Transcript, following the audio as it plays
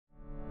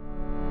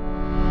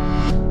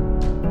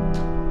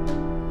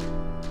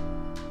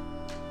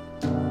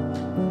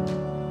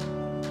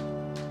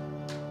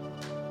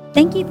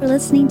Thank you for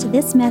listening to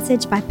this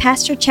message by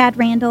Pastor Chad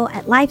Randall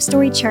at Life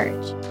Story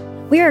Church.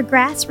 We are a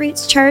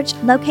grassroots church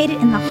located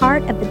in the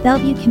heart of the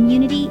Bellevue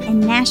community in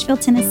Nashville,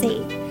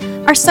 Tennessee.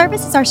 Our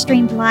services are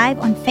streamed live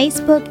on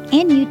Facebook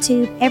and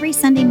YouTube every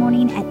Sunday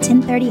morning at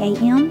 10:30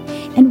 a.m.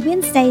 and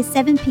Wednesdays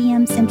 7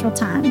 p.m. Central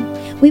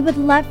Time. We would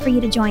love for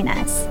you to join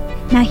us.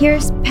 Now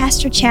here's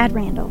Pastor Chad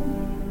Randall.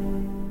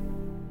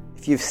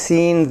 If you've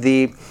seen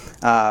the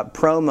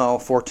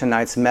promo for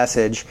tonight's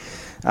message,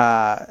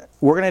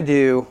 we're going to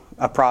do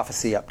a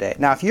prophecy update.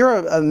 Now, if you're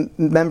a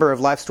member of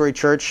Life Story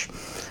Church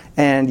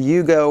and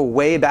you go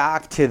way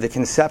back to the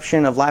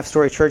conception of Life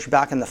Story Church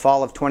back in the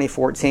fall of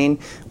 2014,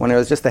 when it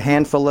was just a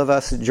handful of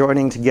us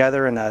joining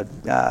together in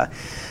a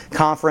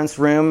conference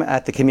room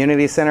at the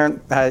community center,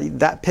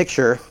 that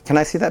picture, can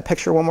I see that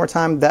picture one more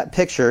time? That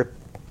picture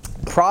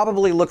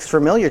probably looks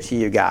familiar to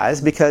you guys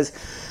because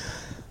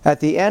at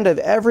the end of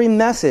every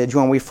message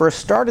when we first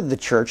started the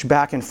church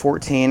back in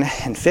 14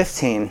 and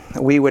 15,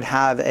 we would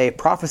have a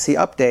prophecy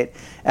update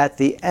at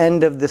the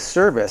end of the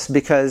service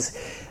because,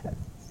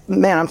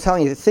 man, I'm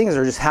telling you, things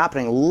are just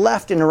happening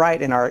left and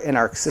right in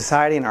our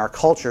society and our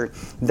culture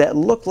that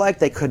look like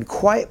they could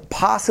quite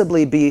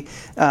possibly be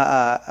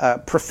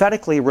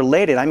prophetically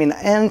related. I mean,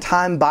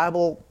 end-time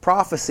Bible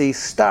prophecy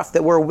stuff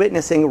that we're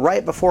witnessing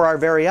right before our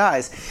very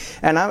eyes.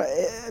 And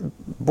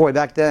boy,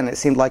 back then it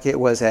seemed like it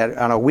was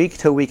on a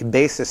week-to-week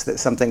basis that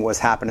something was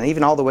happening,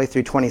 even all the way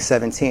through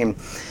 2017.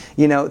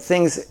 You know,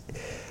 things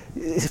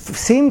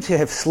seemed to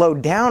have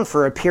slowed down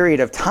for a period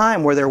of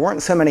time where there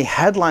weren't so many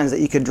headlines that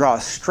you could draw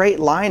a straight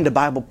line to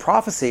Bible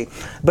prophecy.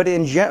 But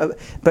in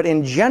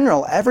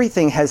general,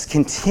 everything has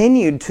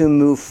continued to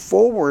move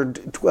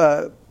forward.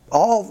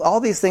 All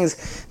these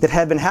things that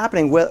have been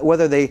happening,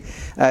 whether they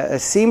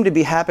seem to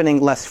be happening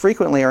less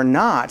frequently or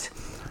not,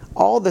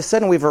 all of a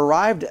sudden we've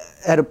arrived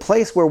at a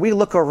place where we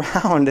look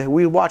around,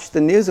 we watch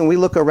the news and we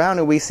look around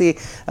and we see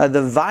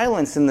the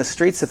violence in the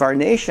streets of our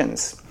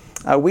nations.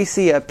 We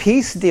see a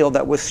peace deal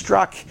that was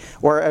struck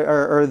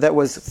or that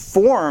was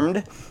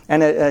formed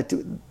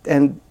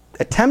and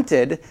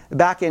attempted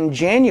back in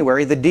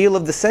January, the deal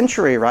of the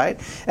century, right?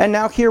 And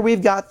now here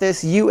we've got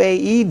this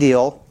UAE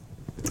deal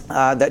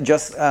that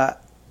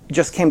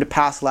just came to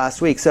pass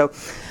last week. So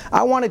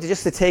I wanted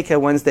to take a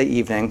Wednesday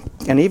evening,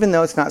 and even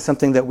though it's not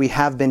something that we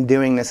have been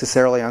doing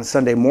necessarily on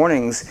Sunday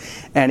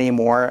mornings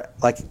anymore,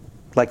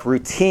 like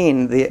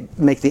routine,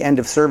 make the end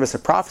of service a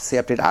prophecy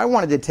update, I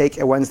wanted to take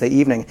a Wednesday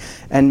evening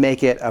and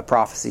make it a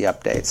prophecy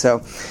update.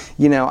 So,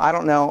 you know, I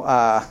don't know,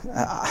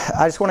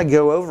 I just want to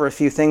go over a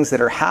few things that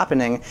are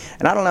happening,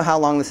 and I don't know how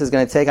long this is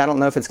going to take. I don't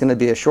know if it's going to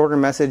be a shorter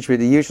message, but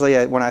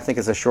usually when I think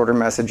it's a shorter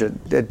message,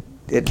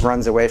 it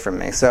runs away from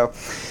me. So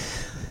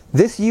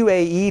this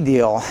UAE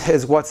deal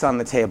is what's on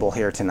the table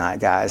here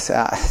tonight, guys.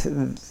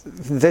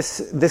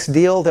 This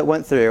deal that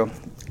went through,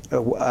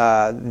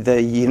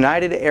 the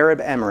United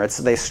Arab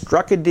Emirates, they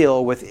struck a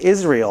deal with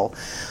Israel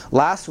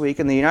last week,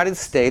 and the United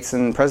States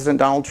and President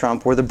Donald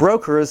Trump were the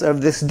brokers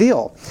of this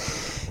deal.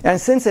 And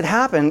since it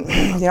happened,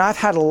 you know, I've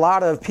had a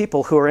lot of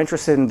people who are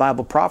interested in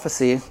Bible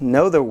prophecy,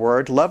 know the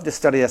Word, love to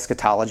study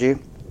eschatology,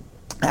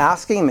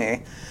 asking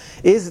me,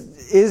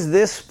 is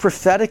this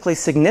prophetically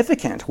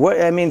significant?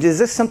 Is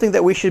this something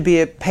that we should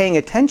be paying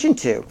attention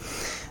to?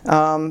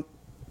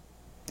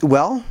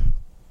 Well,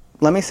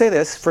 let me say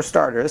this for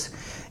starters.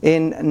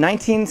 In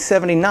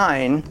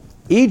 1979,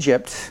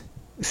 Egypt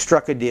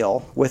struck a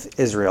deal with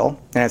Israel,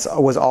 and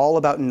it was all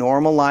about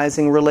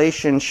normalizing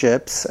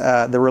relationships,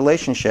 the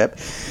relationship.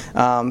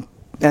 And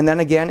then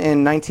again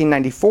in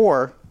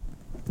 1994,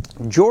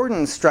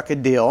 Jordan struck a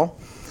deal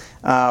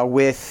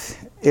with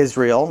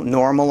Israel,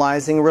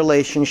 normalizing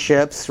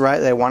relationships, right?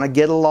 They want to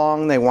get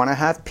along, they want to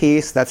have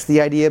peace. That's the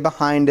idea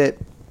behind it,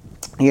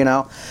 you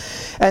know.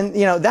 And,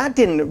 you know, that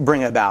didn't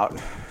bring about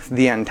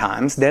the end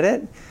times, did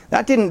it?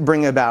 That didn't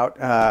bring about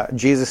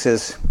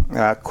Jesus'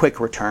 quick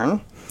return.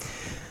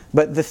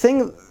 But the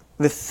thing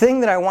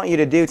that I want you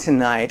to do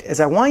tonight is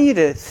I want you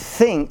to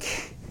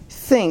think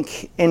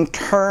in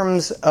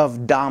terms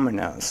of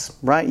dominoes,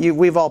 right?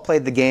 We've all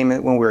played the game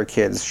when we were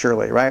kids,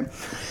 surely, right?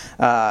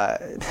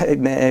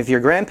 If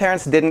your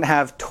grandparents didn't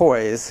have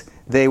toys,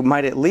 they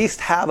might at least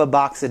have a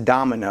box of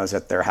dominoes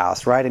at their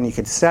house, right? And you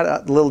could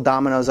set little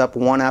dominoes up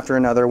one after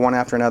another, one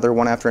after another,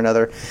 one after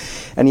another.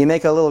 And you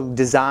make a little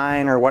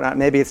design or whatnot.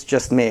 Maybe it's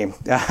just me.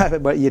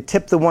 But you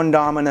tip the one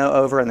domino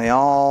over and they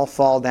all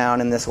fall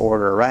down in this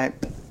order, right?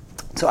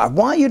 So I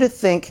want you to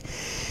think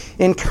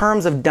in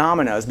terms of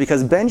dominoes,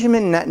 because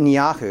Benjamin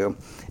Netanyahu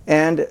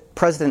and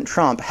President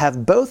Trump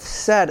have both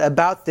said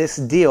about this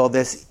deal,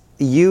 this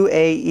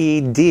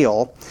UAE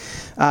deal,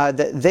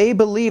 that they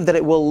believe that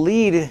it will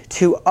lead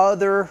to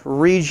other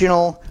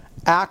regional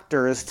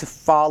actors to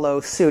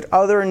follow suit,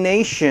 other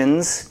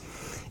nations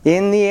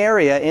in the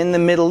area, in the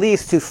Middle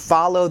East, to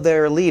follow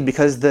their lead,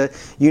 because the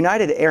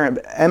United Arab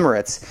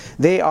Emirates,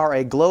 they are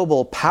a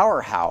global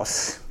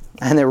powerhouse,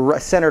 and they're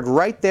centered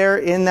right there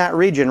in that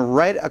region,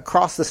 right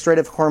across the Strait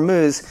of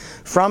Hormuz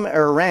from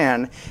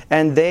Iran,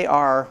 and they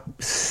are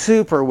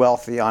super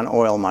wealthy on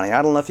oil money.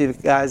 I don't know if you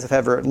guys have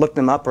ever looked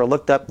them up or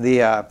looked up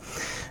the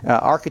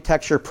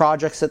architecture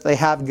projects that they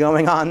have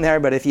going on there,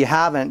 but if you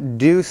haven't,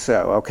 do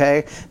so,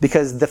 okay?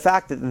 Because the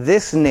fact that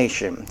this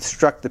nation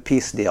struck the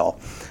peace deal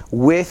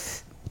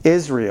with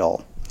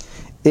Israel,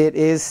 it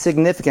is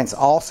significant.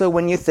 Also,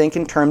 when you think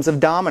in terms of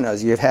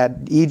dominoes, you've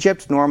had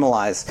Egypt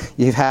normalized,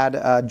 you've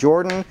had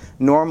Jordan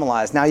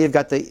normalized, now you've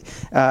got the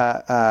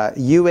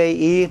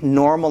UAE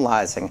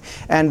normalizing,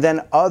 and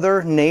then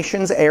other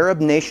nations, Arab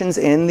nations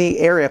in the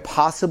area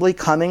possibly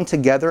coming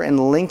together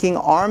and linking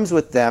arms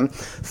with them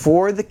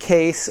for the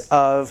case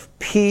of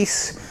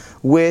peace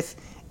with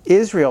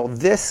Israel.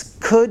 This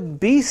could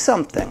be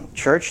something,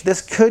 church.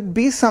 This could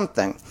be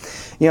something.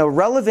 You know,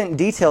 relevant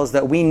details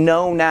that we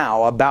know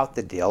now about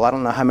the deal. I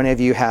don't know how many of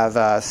you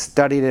have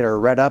studied it or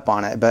read up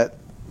on it, but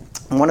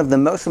one of the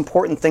most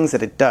important things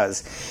that it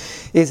does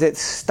is it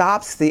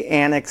stops the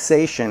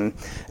annexation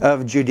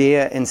of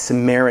Judea and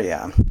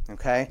Samaria.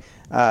 Okay?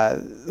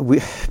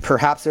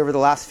 Perhaps over the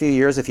last few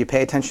years, if you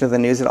pay attention to the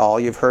news at all,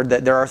 you've heard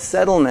that there are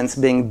settlements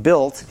being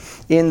built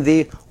in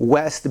the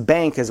West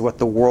Bank, is what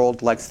the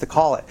world likes to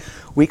call it.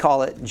 We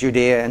call it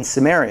Judea and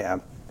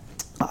Samaria,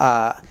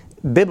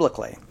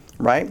 biblically,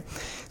 right?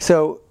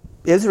 So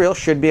Israel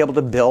should be able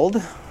to build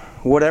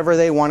whatever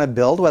they want to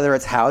build, whether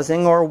it's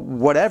housing or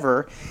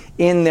whatever,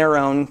 in their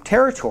own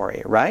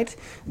territory, right?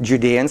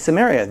 Judea and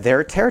Samaria,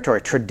 their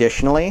territory,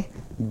 traditionally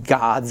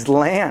God's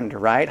land,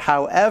 right?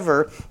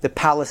 However, the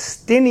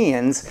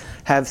Palestinians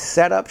have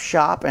set up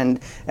shop and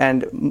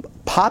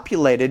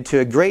populated to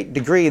a great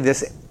degree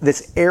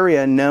this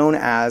area known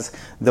as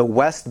the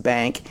West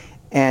Bank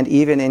and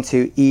even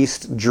into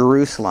East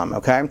Jerusalem,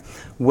 okay?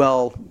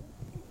 Well,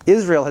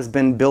 Israel has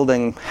been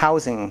building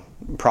housing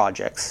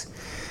projects.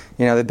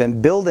 You know, they've been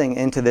building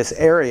into this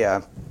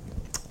area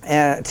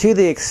to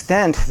the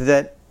extent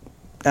that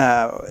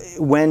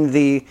when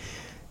the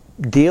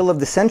deal of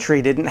the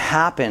century didn't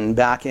happen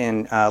back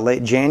in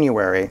late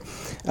January,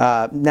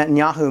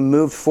 Netanyahu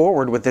moved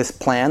forward with this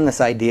plan,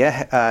 this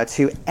idea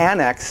to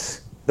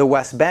annex the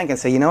West Bank and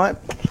say, you know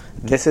what,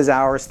 this is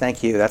ours,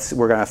 thank you.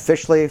 We're going to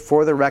officially,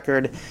 for the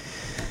record,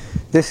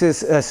 this is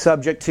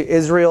subject to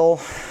Israel,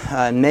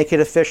 make it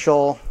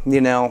official,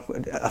 you know,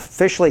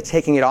 officially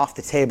taking it off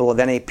the table of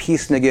any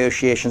peace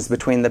negotiations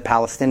between the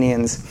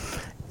Palestinians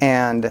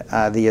and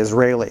the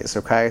Israelis,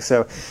 okay?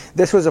 So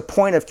this was a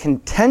point of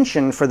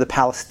contention for the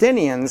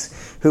Palestinians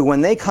who,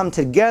 when they come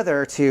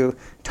together to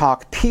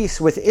talk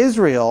peace with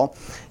Israel,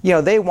 you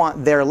know, they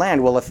want their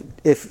land. Well,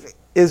 if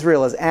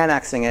Israel is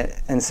annexing it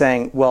and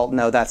saying, well,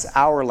 no, that's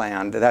our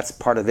land, that's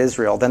part of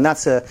Israel, then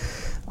that's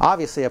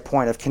obviously a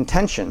point of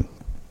contention.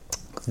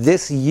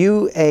 This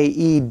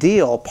UAE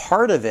deal,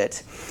 part of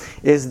it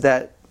is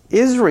that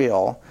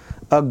Israel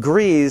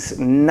agrees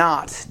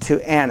not to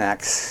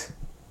annex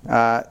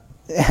the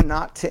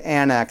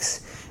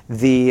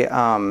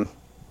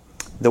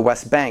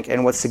West Bank.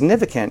 And what's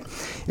significant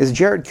is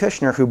Jared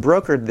Kushner, who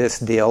brokered this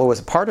deal, was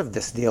a part of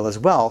this deal as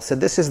well,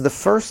 said this is the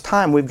first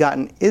time we've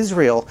gotten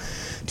Israel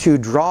to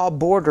draw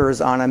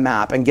borders on a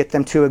map and get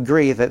them to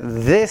agree that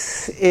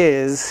this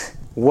is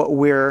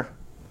where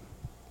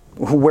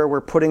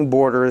we're putting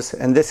borders,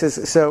 and this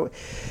is so.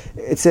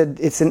 It's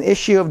an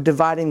issue of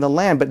dividing the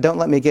land, but don't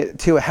let me get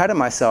too ahead of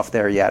myself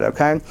there yet,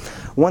 okay?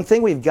 One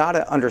thing we've got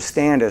to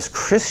understand as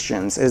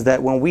Christians is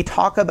that when we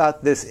talk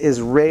about this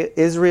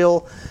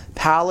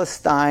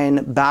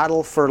Israel-Palestine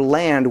battle for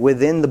land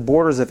within the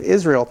borders of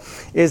Israel,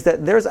 is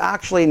that there's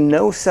actually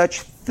no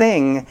such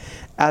thing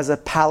as a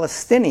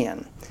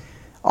Palestinian.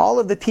 All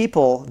of the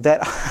people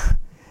that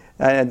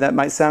that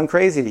might sound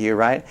crazy to you,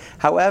 right?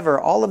 However,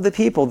 all of the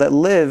people that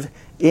live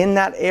in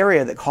that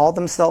area that call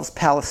themselves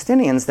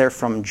Palestinians, they're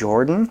from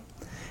Jordan,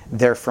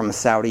 they're from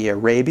Saudi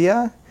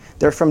Arabia,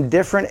 they're from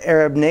different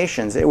Arab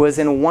nations. It was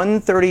in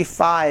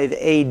 135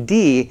 AD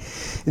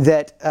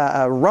that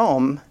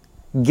Rome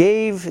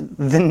gave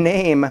the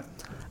name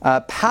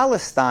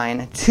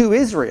Palestine to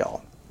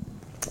Israel.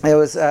 It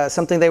was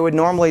something they would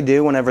normally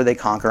do whenever they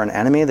conquer an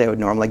enemy. They would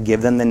normally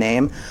give them the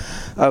name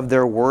of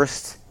their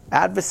worst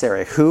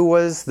adversary. Who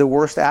was the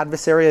worst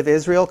adversary of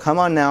Israel? Come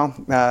on now,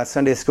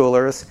 Sunday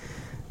schoolers.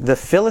 The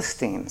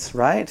Philistines,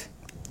 right?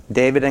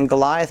 David and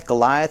Goliath.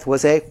 Goliath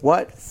was a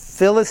what?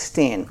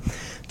 Philistine.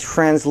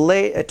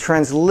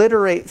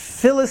 Transliterate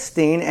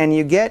Philistine and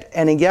you get,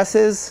 any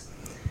guesses?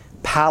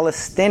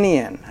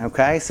 Palestinian,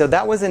 okay? So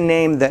that was a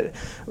name that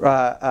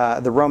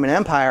the Roman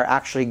Empire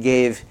actually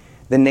gave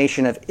the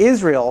nation of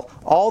Israel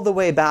all the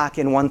way back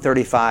in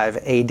 135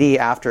 AD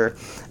after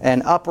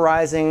an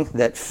uprising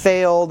that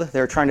failed. They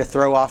were trying to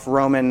throw off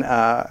Roman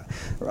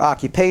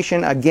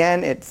occupation.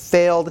 Again, it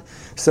failed.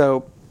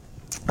 So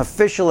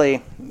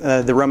officially,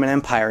 the Roman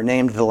Empire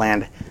named the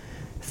land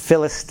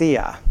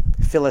Philistia,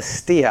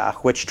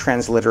 which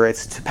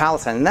transliterates to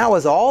Palestine. And that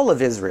was all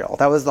of Israel.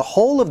 That was the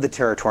whole of the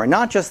territory,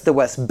 not just the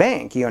West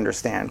Bank, you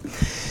understand.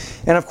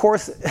 And of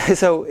course,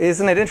 so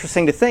isn't it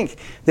interesting to think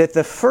that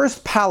the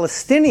first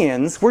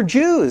Palestinians were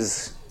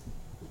Jews?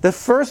 The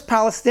first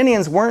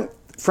Palestinians weren't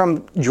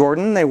from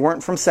Jordan. They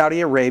weren't from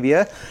Saudi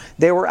Arabia.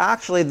 They were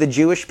actually the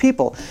Jewish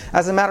people.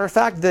 As a matter of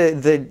fact,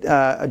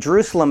 the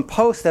Jerusalem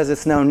Post, as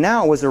it's known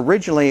now, was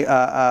originally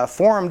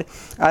formed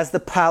as the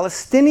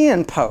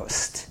Palestinian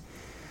Post.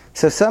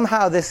 So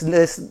somehow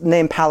this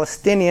name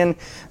Palestinian,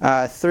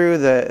 through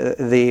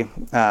the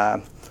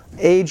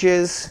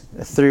ages,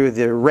 through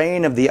the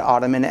reign of the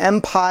Ottoman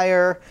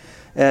Empire,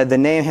 the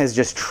name has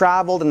just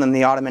traveled, and then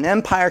the Ottoman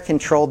Empire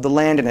controlled the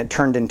land and it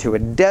turned into a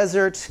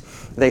desert.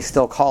 They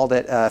still called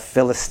it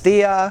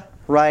Philistia,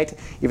 right?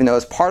 Even though it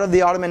was part of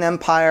the Ottoman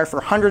Empire for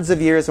hundreds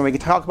of years, and we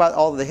could talk about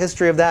all of the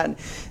history of that.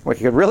 We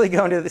could really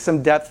go into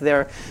some depth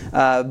there.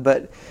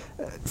 But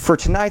for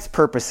tonight's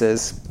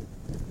purposes,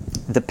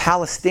 the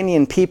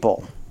Palestinian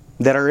people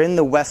that are in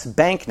the West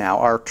Bank now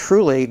are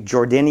truly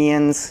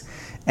Jordanians,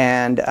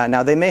 and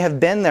now they may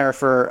have been there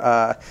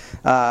for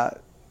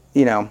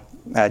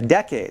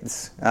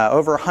decades,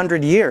 over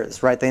 100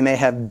 years, right? They may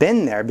have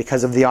been there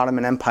because of the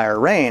Ottoman Empire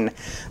reign,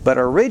 but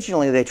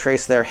originally they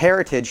trace their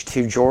heritage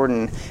to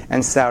Jordan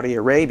and Saudi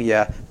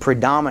Arabia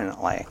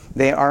predominantly.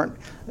 They aren't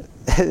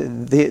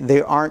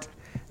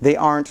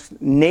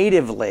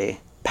natively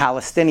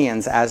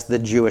Palestinians as the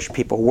Jewish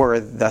people were,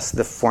 thus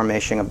the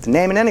formation of the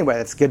name. And anyway,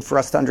 that's good for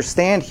us to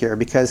understand here,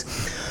 because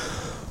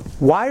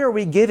why are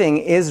we giving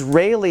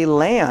Israeli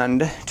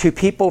land to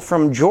people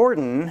from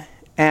Jordan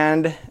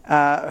and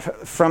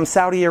from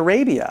Saudi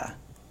Arabia?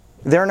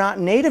 They're not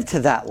native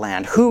to that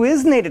land. Who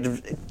is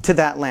native to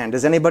that land?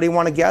 Does anybody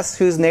want to guess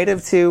who's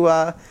native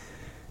to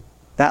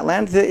that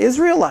land? The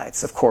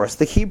Israelites, of course.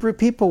 The Hebrew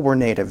people were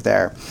native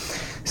there.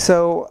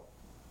 So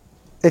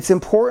it's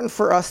important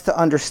for us to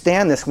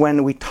understand this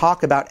when we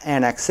talk about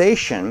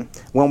annexation,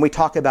 when we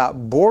talk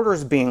about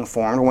borders being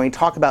formed, when we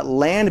talk about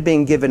land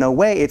being given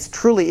away. It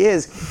truly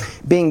is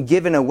being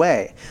given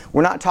away.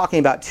 We're not talking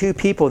about two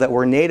people that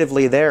were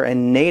natively there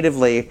and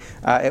natively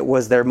it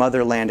was their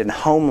motherland and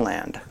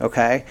homeland,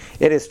 okay?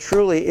 It is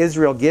truly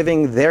Israel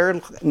giving their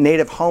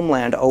native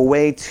homeland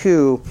away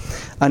to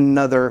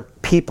another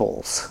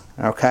peoples,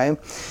 okay?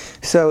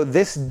 So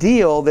this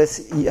deal,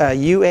 this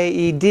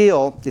UAE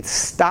deal, it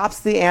stops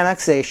the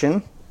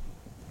annexation,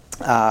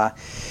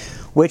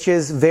 which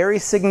is very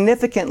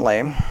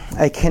significantly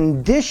a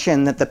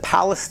condition that the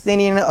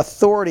Palestinian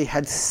Authority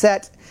had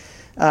set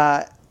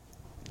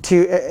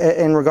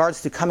in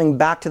regards to coming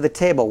back to the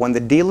table. When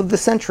the deal of the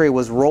century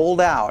was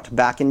rolled out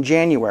back in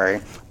January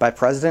by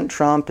President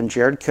Trump and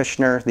Jared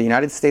Kushner, the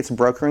United States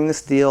brokering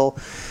this deal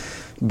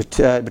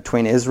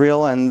between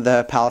Israel and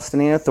the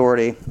Palestinian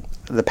Authority,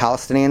 the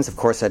Palestinians, of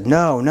course, said,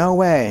 no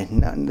way,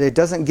 no, it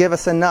doesn't give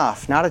us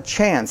enough, not a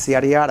chance,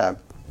 yada yada.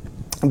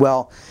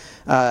 Well,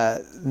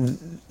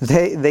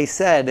 they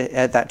said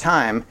at that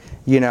time,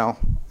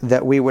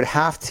 that we would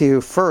have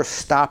to first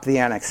stop the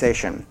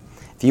annexation.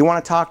 If you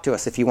want to talk to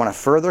us, if you want to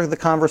further the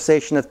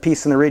conversation of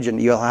peace in the region,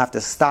 you'll have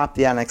to stop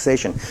the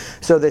annexation.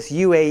 So this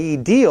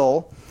UAE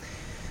deal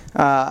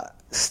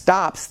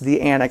stops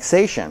the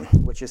annexation,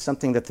 which is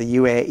something that the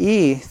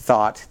UAE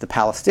thought the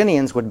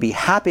Palestinians would be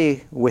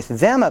happy with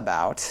them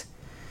about.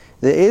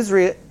 The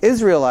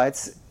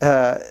Israelites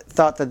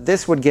thought that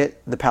this would get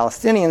the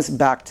Palestinians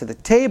back to the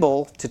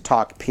table to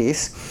talk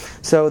peace.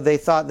 So they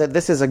thought that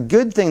this is a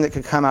good thing that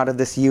could come out of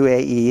this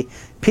UAE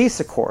peace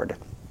accord.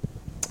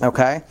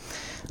 Okay?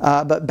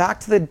 But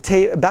back to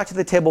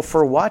the table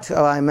for what?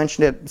 I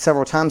mentioned it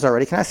several times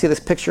already. Can I see this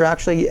picture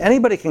actually?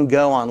 Anybody can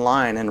go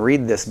online and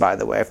read this, by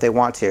the way, if they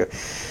want to.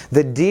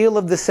 The deal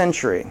of the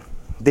century.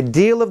 The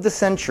deal of the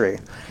century.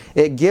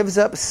 It gives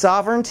up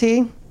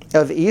sovereignty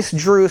of East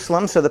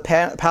Jerusalem so the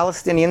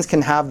Palestinians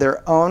can have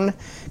their own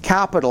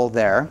capital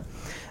there.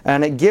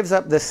 And it gives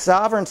up the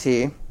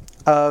sovereignty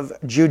of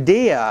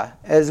Judea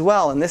as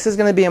well. And this is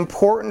going to be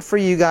important for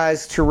you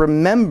guys to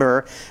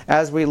remember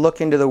as we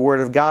look into the Word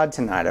of God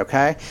tonight,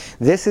 okay?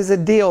 This is a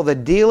deal, the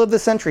deal of the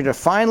century, to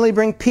finally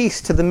bring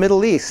peace to the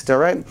Middle East, all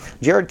right?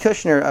 Jared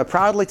Kushner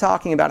proudly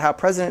talking about how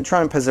President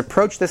Trump has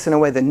approached this in a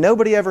way that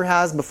nobody ever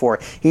has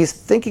before. He's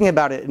thinking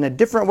about it in a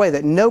different way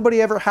that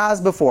nobody ever has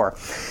before.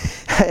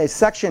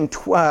 Section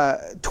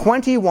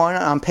 21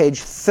 on page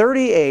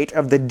 38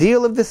 of the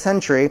deal of the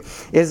century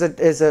is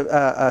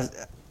a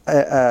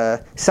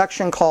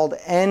section called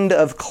End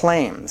of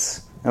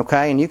Claims.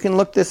 Okay, and you can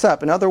look this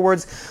up. In other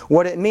words,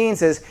 what it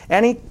means is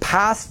any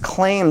past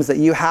claims that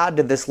you had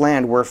to this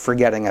land, we're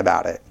forgetting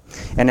about it.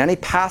 And any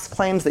past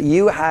claims that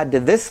you had to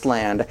this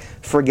land,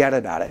 forget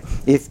about it.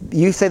 If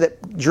you say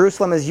that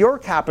Jerusalem is your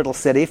capital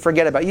city,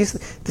 forget about it. You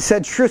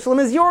said Jerusalem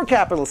is your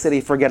capital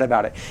city, forget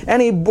about it.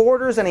 Any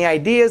borders, any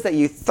ideas that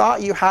you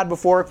thought you had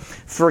before,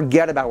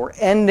 forget about it. We're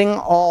ending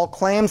all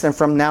claims, and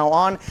from now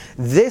on,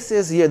 this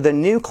is the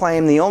new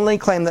claim, the only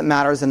claim that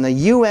matters, and the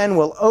UN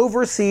will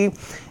oversee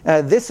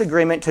this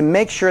agreement to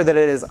make sure that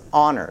it is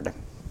honored.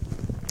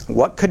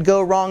 What could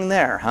go wrong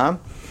there, huh?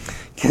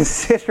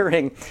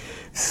 Considering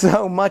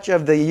so much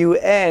of the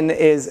UN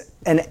is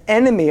an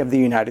enemy of the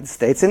United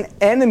States, an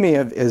enemy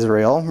of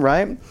Israel,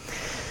 right?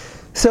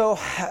 So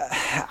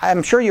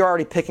I'm sure you're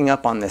already picking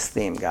up on this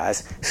theme,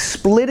 guys.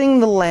 Splitting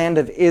the land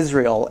of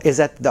Israel is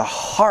at the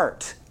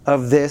heart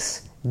of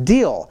this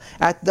deal.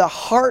 At the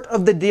heart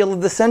of the deal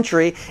of the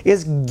century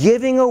is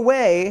giving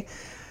away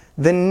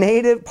the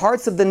native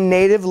parts of the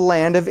native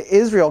land of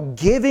Israel,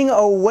 giving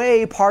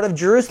away part of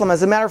Jerusalem.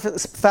 As a matter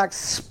of fact,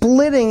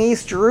 splitting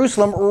East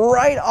Jerusalem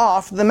right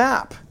off the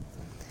map.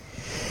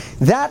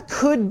 That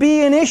could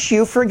be an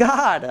issue for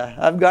God,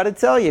 I've got to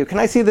tell you. Can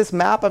I see this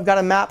map? I've got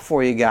a map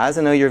for you guys.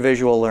 I know you're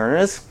visual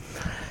learners.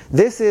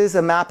 This is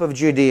a map of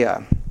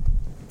Judea.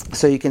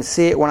 So you can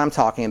see it when I'm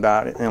talking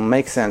about it, and it'll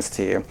make sense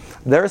to you.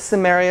 There's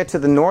Samaria to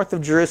the north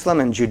of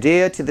Jerusalem, and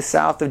Judea to the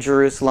south of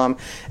Jerusalem.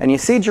 And you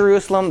see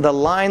Jerusalem, the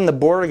line, the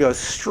border goes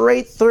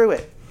straight through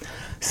it.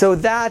 So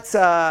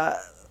that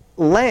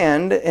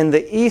land in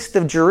the east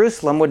of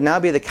Jerusalem would now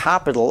be the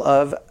capital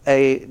of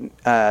a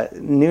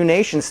new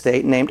nation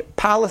state named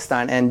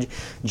Palestine. And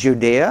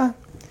Judea,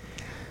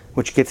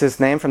 which gets its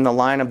name from the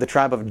line of the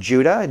tribe of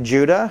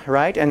Judah,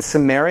 right? And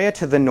Samaria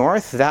to the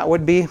north, that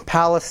would be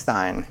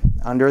Palestine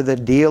under the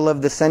deal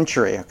of the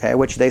century, okay,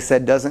 which they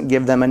said doesn't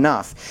give them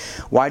enough.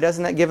 Why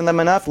doesn't it give them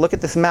enough? Look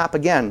at this map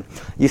again.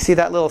 You see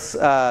that little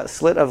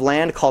slit of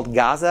land called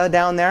Gaza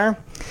down there?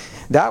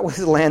 That was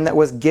land that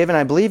was given,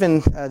 I believe, in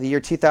the year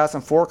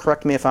 2004.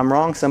 Correct me if I'm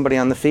wrong, somebody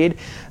on the feed.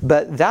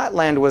 But that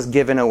land was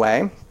given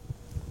away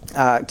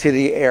to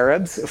the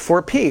Arabs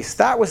for peace.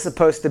 That was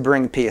supposed to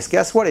bring peace.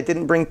 Guess what? It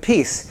didn't bring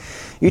peace.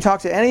 You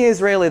talk to any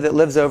Israeli that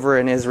lives over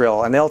in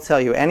Israel, and they'll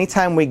tell you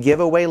anytime we give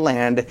away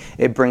land,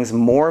 it brings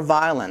more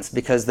violence,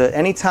 because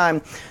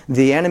anytime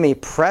the enemy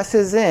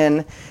presses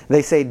in,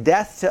 they say,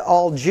 death to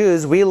all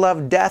Jews. We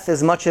love death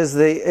as much as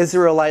the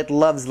Israelite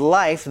loves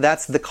life.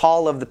 That's the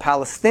call of the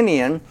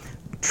Palestinian.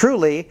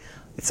 Truly,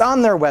 it's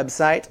on their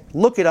website.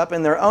 Look it up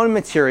in their own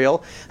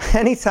material.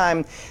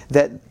 Anytime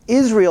that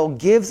Israel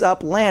gives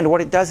up land,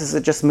 what it does is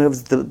it just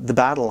moves the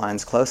battle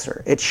lines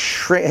closer.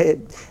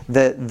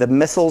 The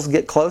missiles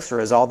get closer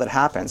is all that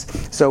happens.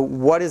 So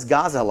what is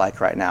Gaza like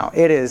right now?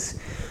 It is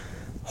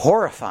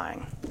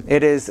horrifying.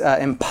 It is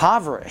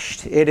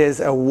impoverished. It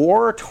is a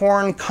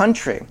war-torn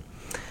country.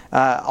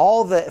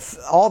 All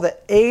the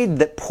aid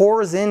that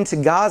pours into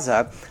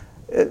Gaza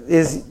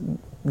is,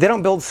 they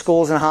don't build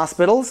schools and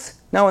hospitals.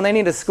 No, when they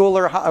need a school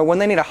or when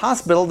they need a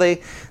hospital,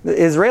 the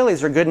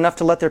Israelis are good enough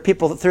to let their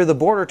people through the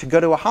border to go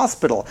to a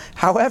hospital.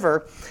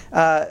 However,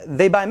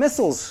 they buy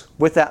missiles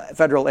with that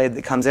federal aid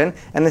that comes in.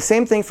 And the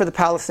same thing for the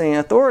Palestinian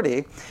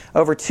Authority.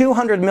 Over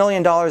 $200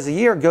 million a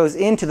year goes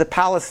into the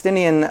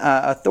Palestinian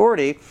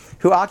Authority,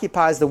 who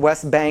occupies the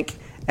West Bank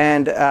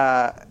and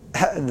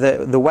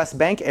the West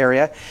Bank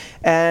area.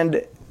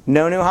 And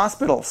no new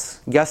hospitals.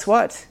 Guess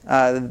what?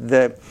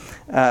 The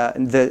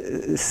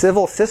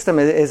civil system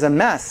is a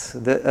mess.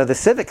 The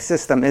civic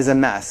system is a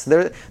mess.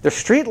 Their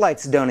street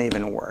lights don't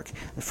even work.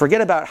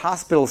 Forget about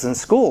hospitals and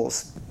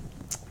schools.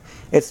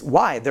 It's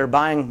why they're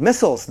buying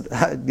missiles.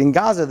 In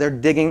Gaza, they're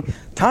digging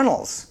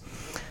tunnels.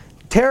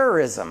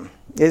 Terrorism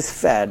is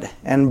fed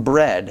and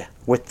bred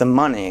with the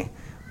money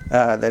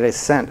that is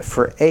sent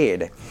for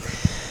aid.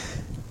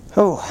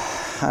 Oh,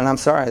 and I'm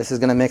sorry, this is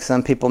going to make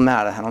some people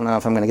mad. I don't know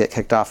if I'm going to get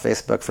kicked off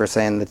Facebook for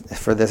saying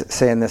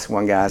this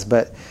one, guys,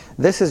 but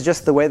this is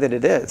just the way that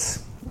it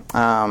is.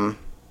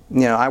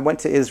 I went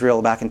to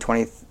Israel back in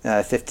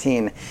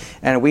 2015,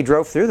 and we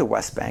drove through the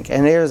West Bank,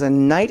 and there's a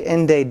night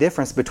and day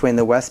difference between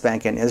the West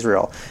Bank and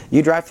Israel.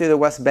 You drive through the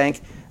West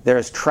Bank,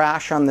 there's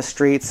trash on the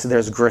streets,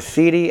 there's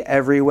graffiti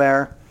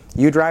everywhere.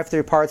 You drive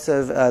through parts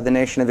of the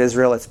nation of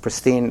Israel, it's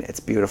pristine, it's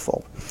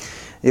beautiful.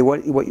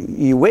 What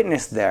you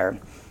witness there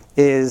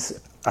is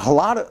a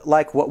lot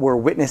like what we're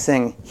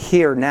witnessing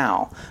here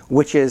now,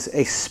 which is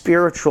a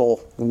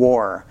spiritual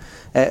war.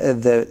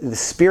 The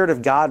Spirit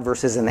of God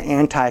versus an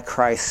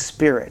Antichrist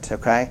spirit,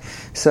 okay?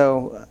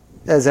 So,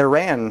 as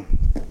Iran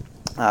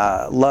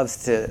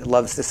loves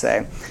to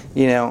say,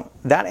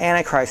 that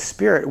Antichrist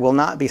spirit will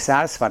not be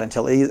satisfied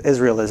until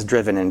Israel is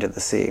driven into the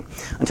sea,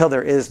 until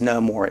there is no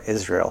more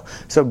Israel.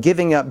 So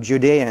giving up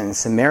Judea and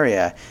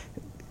Samaria,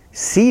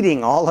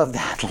 ceding all of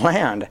that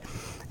land,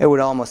 it would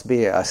almost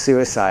be a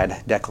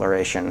suicide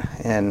declaration,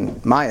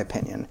 in my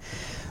opinion.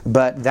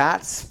 But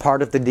that's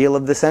part of the deal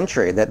of the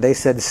century, that they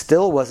said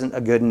still wasn't a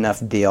good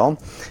enough deal.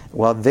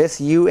 Well, this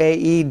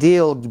UAE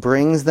deal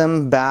brings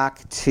them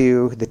back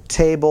to the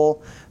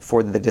table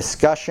for the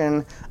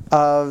discussion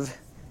of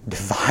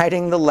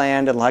dividing the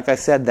land. And like I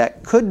said,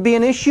 that could be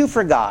an issue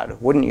for God,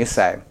 wouldn't you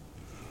say?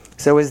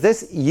 So is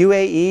this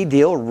UAE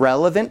deal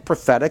relevant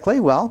prophetically?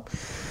 Well,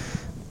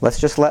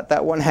 let's just let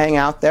that one hang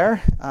out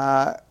there.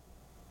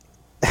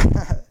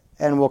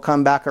 And we'll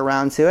come back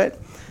around to it.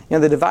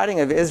 The dividing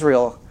of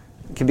Israel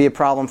can be a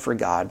problem for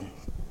God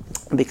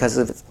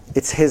because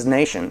it's His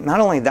nation.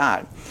 Not only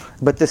that,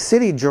 but the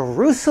city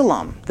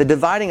Jerusalem, the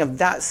dividing of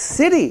that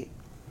city,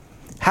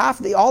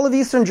 all of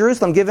eastern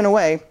Jerusalem given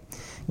away.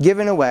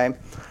 The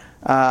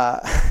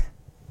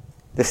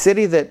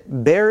city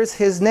that bears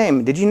His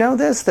name. Did you know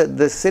this? That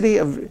the city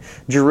of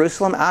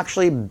Jerusalem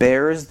actually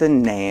bears the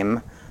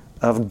name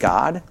of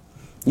God?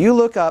 You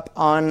look up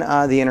on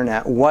the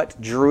internet what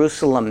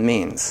Jerusalem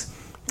means,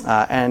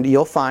 and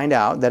you'll find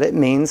out that it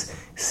means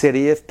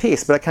city of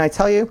peace. But can I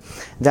tell you,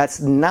 that's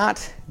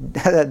not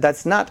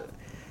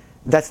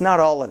that's not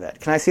all of it.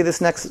 Can I see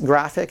this next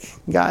graphic,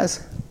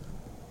 guys?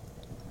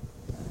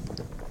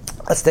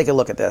 Let's take a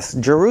look at this.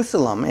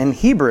 Jerusalem in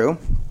Hebrew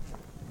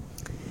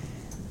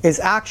is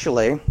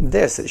actually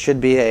this. It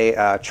should be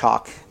a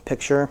chalk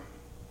picture.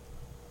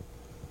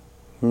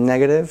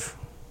 Negative.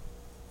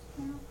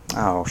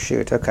 Oh,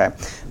 shoot. Okay.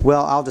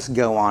 Well, I'll just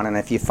go on, and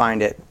if you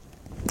find it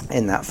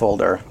in that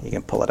folder, you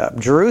can pull it up.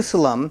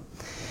 Jerusalem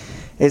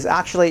is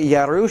actually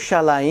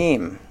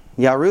Yerushalayim.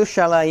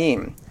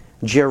 Yerushalayim.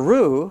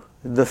 Jeru,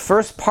 the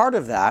first part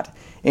of that,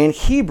 in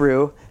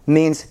Hebrew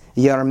means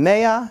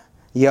Yarmea,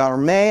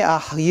 Yarmei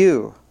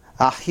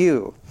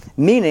Ahyu,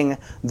 meaning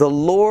the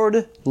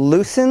Lord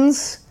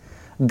loosens,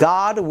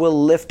 God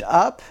will lift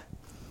up,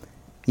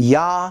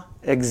 Yah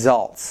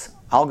exalts.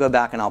 I'll go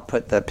back and I'll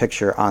put the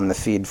picture on the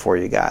feed for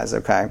you guys,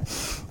 okay?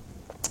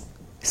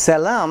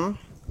 Selam,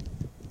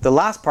 the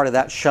last part of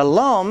that,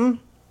 shalom,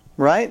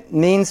 right,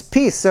 means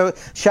peace. So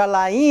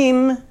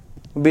shalayim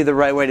would be the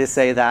right way to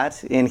say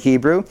that in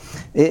Hebrew.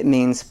 It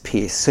means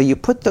peace. So you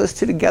put those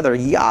two together.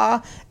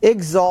 Yah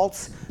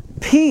exalts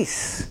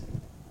peace.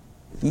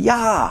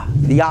 Yahweh,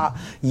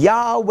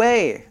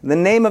 the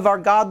name of our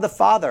God the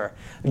Father.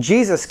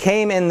 Jesus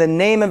came in the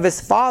name of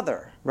his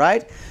Father,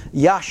 right?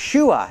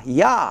 Yahshua,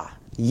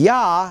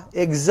 Yah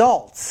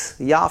exalts.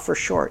 Yah for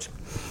short.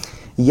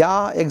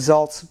 Yah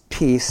exalts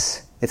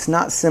peace. It's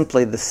not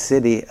simply the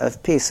city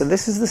of peace. So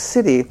this is the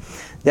city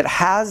that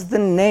has the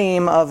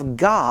name of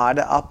God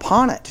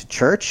upon it,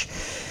 church.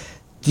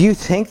 Do you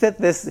think that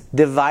this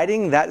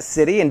dividing that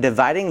city and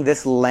dividing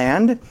this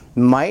land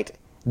might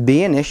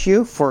be an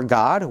issue for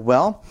God?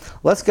 Well,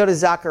 let's go to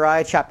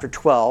Zechariah chapter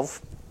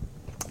 12,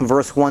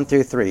 verse 1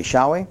 through 3,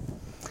 shall we?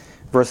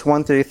 Verse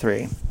 1 through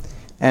 3,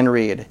 and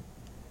read.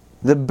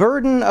 The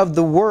burden of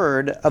the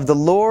word of the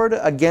Lord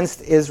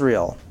against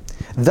Israel.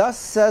 Thus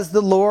says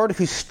the Lord,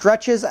 who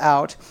stretches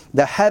out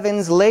the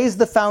heavens, lays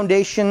the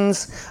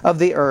foundations of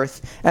the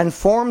earth, and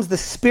forms the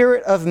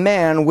spirit of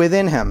man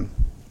within him.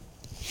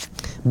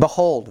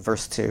 Behold,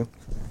 verse 2,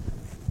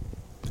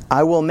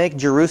 I will make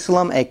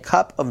Jerusalem a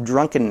cup of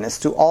drunkenness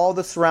to all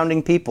the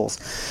surrounding peoples.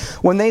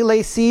 When they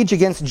lay siege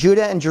against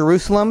Judah and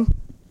Jerusalem,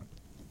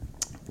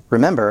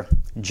 remember,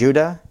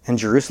 Judah and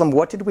Jerusalem,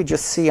 what did we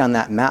just see on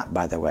that map,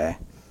 by the way?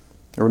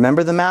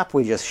 Remember the map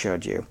we just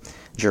showed you?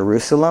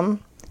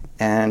 Jerusalem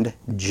and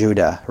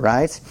Judah,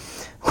 right?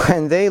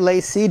 When they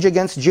lay siege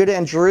against Judah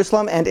and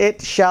Jerusalem, and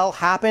it shall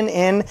happen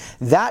in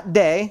that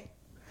day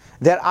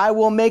that I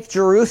will make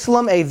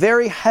Jerusalem a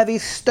very heavy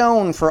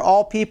stone for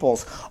all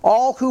peoples.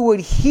 All who would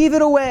heave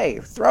it away,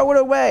 throw it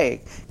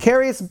away,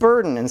 carry its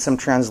burden in some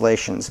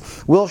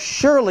translations, will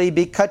surely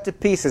be cut to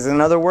pieces.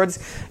 In other words,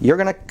 you're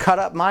going to cut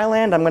up my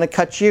land, I'm going to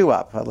cut you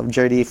up. I love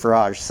J.D.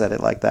 Farage said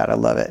it like that. I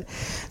love it.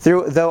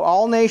 Though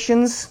all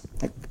nations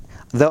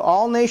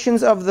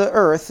of the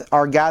earth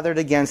are gathered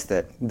against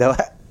it.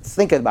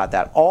 Think about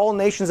that. All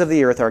nations of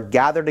the earth are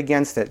gathered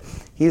against it.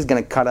 He's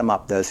going to cut them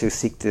up, those who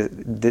seek to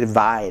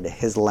divide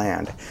his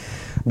land.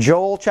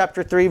 Joel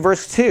chapter 3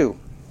 verse 2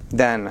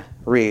 then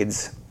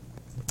reads,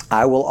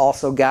 I will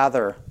also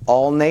gather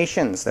all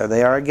nations, there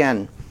they are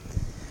again,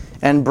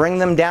 and bring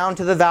them down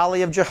to the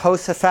valley of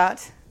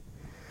Jehoshaphat,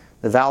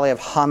 the valley of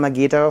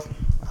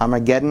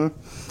Armageddon,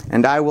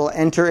 and I will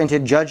enter into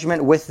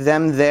judgment with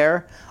them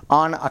there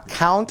on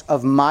account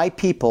of my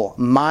people,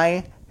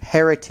 my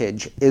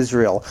heritage,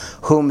 Israel,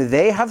 whom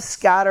they have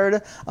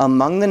scattered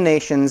among the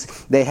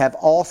nations. They have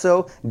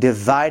also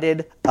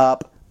divided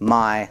up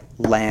my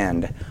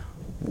land.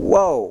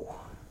 Whoa.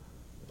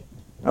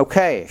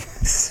 Okay,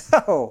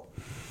 so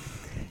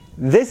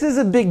this is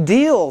a big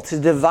deal to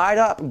divide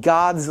up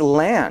God's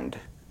land.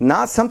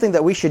 Not something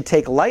that we should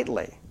take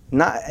lightly.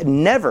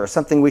 Never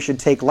something we should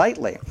take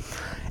lightly.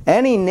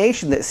 Any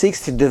nation that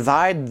seeks to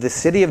divide the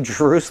city of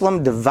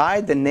Jerusalem,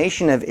 divide the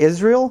nation of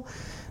Israel,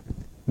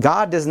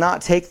 God does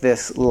not take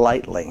this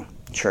lightly,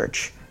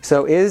 church.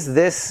 So is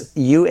this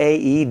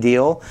UAE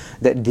deal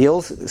that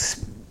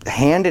deals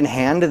hand in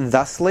hand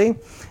thusly,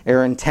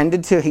 or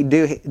intended to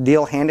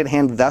deal hand in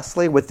hand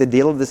thusly with the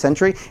deal of the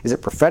century? Is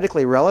it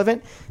prophetically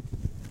relevant?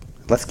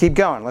 Let's keep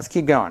going.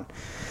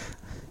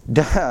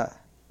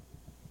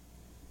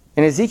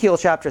 In Ezekiel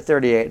chapter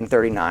 38 and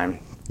 39,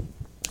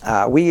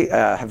 we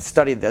have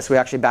studied this. We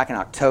actually, back in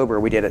October,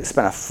 we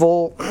spent a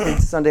full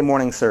Sunday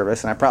morning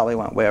service, and I probably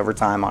went way over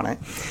time on it,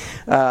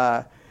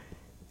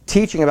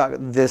 teaching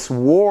about this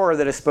war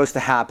that is supposed to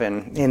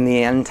happen in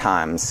the end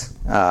times.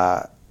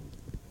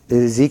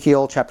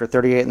 Ezekiel chapter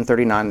 38 and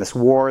 39, this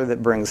war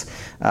that brings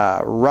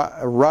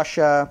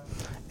Russia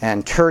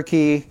and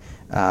Turkey,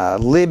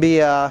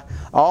 Libya,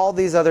 all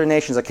these other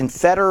nations, a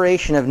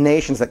confederation of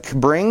nations that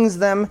brings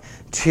them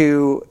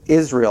to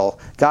Israel.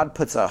 God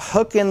puts a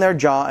hook in their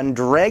jaw and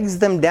drags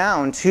them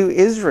down to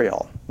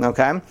Israel.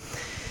 Okay?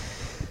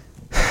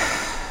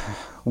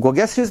 Well,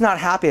 guess who's not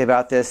happy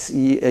about this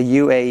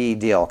UAE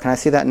deal? Can I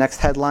see that next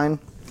headline?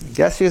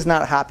 Guess who's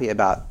not happy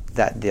about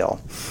that deal?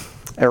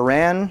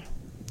 Iran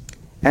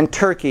and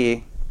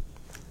Turkey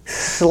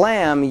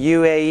slam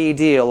UAE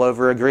deal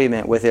over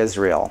agreement with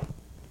Israel.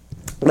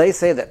 They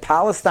say that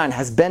Palestine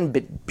has been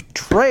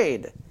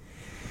betrayed.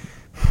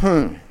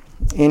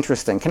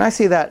 Interesting. Can I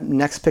see that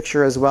next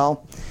picture as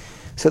well?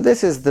 So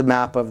this is the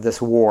map of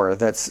this war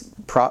that's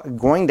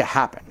going to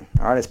happen.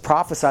 All right, it's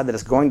prophesied that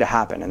it's going to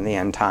happen in the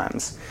end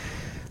times.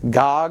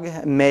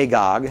 Gog,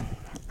 Magog.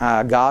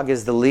 Gog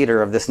is the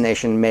leader of this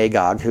nation,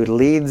 Magog, who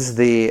leads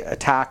the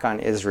attack on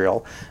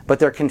Israel. But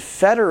they're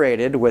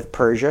confederated with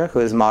Persia, who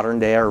is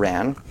modern-day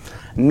Iran,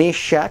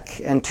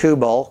 Meshech and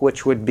Tubal,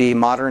 which would be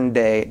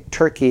modern-day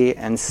Turkey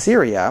and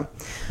Syria.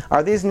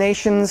 Are these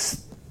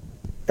nations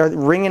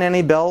ringing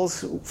any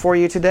bells for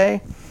you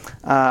today?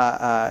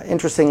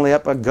 Interestingly,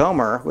 up at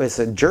Gomer is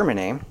a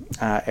Germany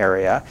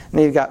area.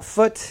 And you've got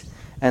Phut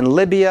and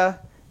Libya,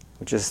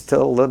 which is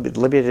still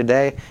Libya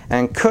today,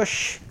 and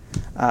Cush,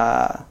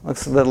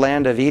 looks like the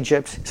land of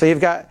Egypt. So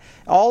you've got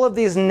all of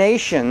these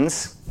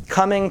nations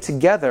coming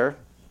together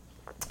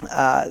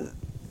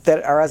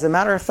that are, as a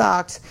matter of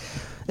fact,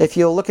 if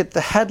you'll look at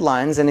the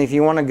headlines, and if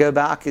you want to go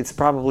back, it's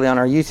probably on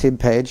our YouTube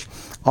page,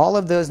 all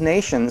of those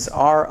nations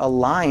are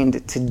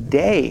aligned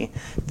today.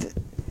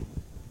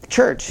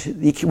 Church,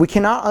 we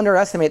cannot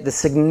underestimate the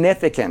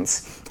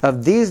significance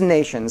of these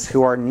nations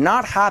who are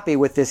not happy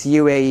with this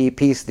UAE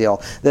peace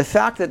deal. The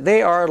fact that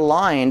they are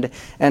aligned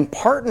and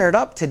partnered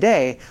up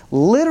today,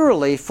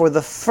 literally for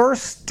the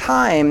first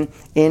time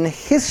in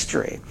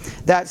history.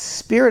 That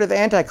spirit of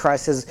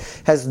Antichrist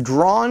has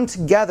drawn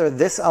together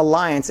this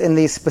alliance in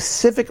these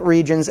specific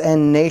regions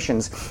and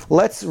nations.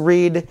 Let's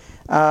read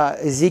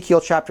Ezekiel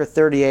chapter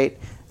 38,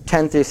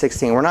 10 through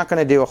 16. We're not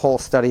going to do a whole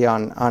study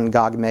on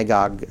Gog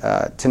Magog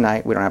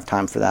tonight. We don't have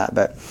time for that.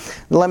 But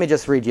let me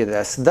just read you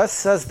this. Thus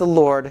says the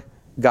Lord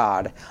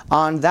God,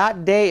 on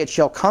that day it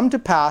shall come to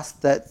pass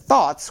that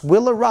thoughts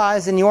will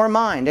arise in your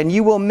mind, and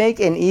you will make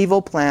an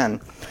evil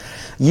plan.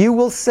 You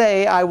will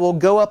say, I will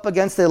go up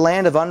against a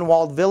land of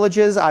unwalled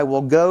villages. I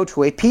will go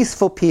to a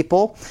peaceful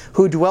people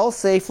who dwell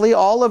safely,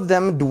 all of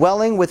them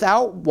dwelling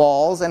without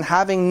walls and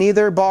having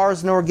neither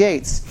bars nor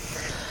gates.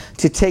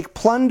 To take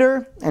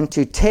plunder and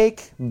to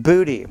take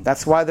booty.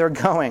 That's why they're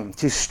going.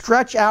 To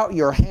stretch out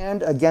your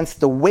hand against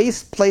the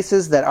waste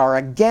places that are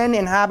again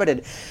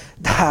inhabited.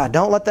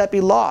 Don't let that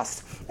be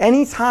lost.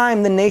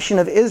 Anytime the nation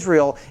of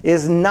Israel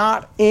is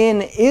not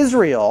in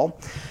Israel,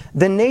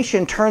 the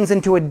nation turns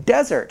into a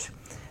desert.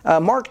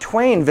 Mark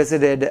Twain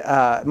visited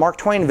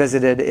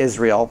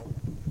Israel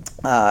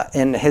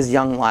in his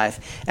young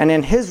life, and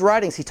in his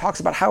writings he talks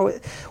about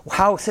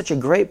how such a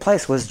great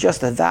place was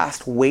just a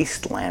vast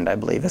wasteland, I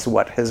believe is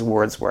what his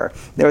words were.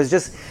 There was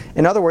just,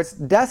 in other words,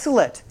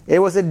 desolate. It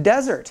was a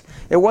desert.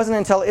 It wasn't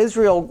until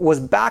Israel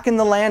was back in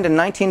the land in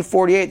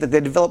 1948 that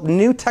they developed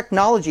new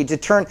technology to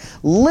turn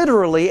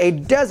literally a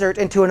desert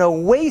into an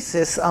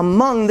oasis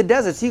among the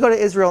deserts. You go to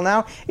Israel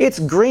now, it's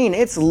green,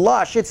 it's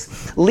lush,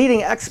 it's a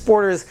leading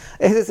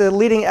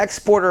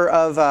exporter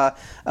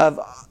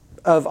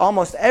of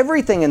almost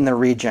everything in the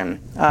region.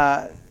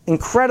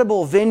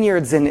 Incredible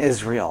vineyards in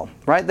Israel,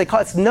 right?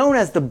 It's known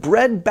as the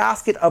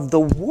breadbasket of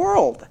the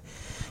world.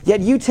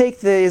 Yet you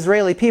take the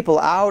Israeli people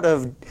out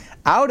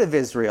of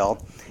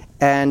Israel,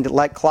 and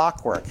like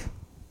clockwork,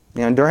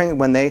 during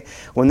when they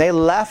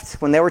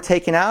were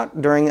taken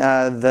out during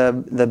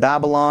the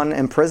Babylon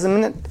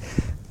imprisonment,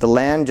 the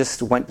land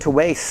just went to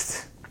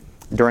waste.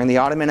 During the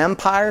Ottoman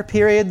Empire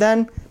period,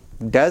 then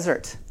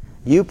desert.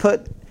 You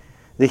put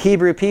the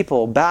Hebrew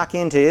people back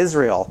into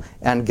Israel,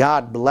 and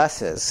God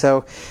blesses.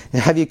 So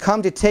have you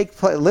come to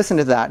listen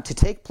to that, to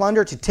take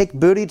plunder, to take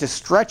booty, to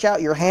stretch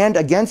out your hand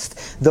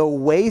against the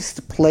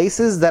waste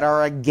places that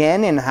are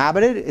again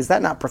inhabited? Is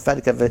that not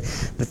prophetic of the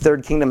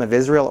third kingdom of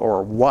Israel,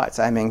 or what?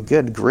 I mean,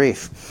 good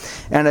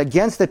grief. And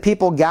against the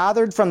people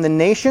gathered from the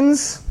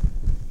nations?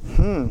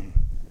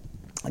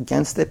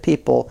 Against the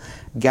people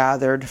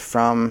gathered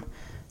from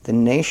the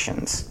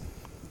nations,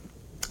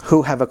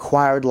 who have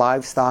acquired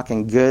livestock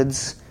and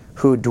goods,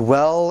 who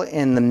dwell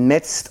in the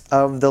midst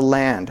of the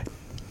land.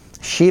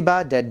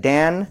 Sheba,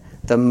 Dedan,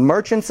 the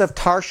merchants of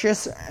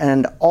Tarshish,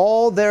 and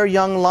all their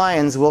young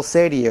lions will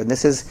say to you, and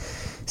this is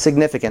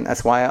significant,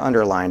 that's why I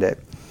underlined it.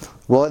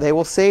 Well, they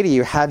will say to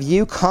you, have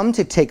you come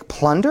to take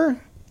plunder?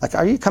 Like,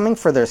 are you coming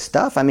for their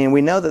stuff? I mean,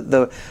 we know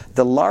that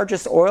the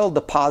largest oil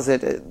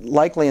deposit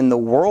likely in the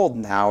world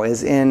now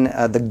is in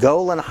the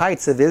Golan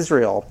Heights of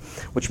Israel,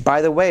 which,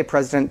 by the way,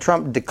 President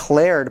Trump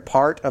declared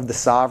part of the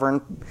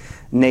sovereign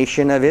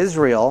nation of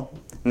Israel.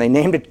 And they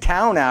named a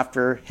town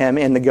after him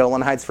in the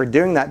Golan Heights for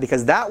doing that,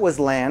 because that was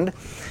land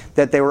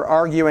that they were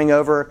arguing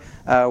over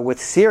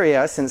with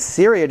Syria, since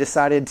Syria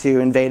decided to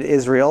invade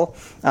Israel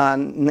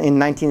in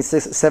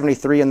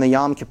 1973 in the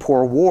Yom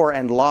Kippur War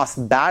and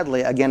lost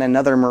badly. Again,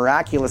 another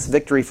miraculous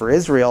victory for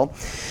Israel.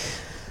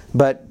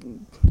 But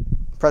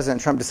President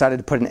Trump decided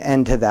to put an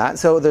end to that.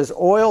 So there's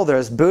oil,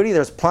 there's booty,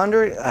 there's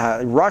plunder.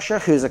 Russia,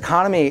 whose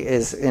economy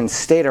is in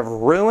state of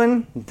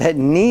ruin, that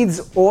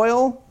needs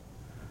oil.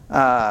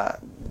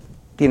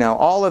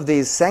 All of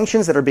these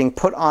sanctions that are being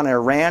put on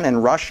Iran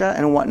and Russia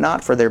and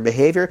whatnot for their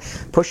behavior,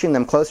 pushing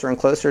them closer and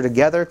closer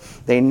together.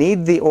 They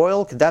need the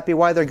oil. Could that be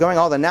why they're going?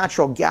 All the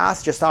natural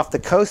gas just off the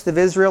coast of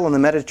Israel and the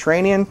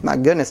Mediterranean. My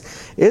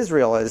goodness,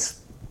 Israel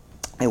is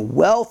a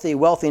wealthy,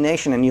 wealthy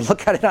nation, and you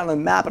look at it on a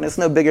map and it's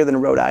no bigger than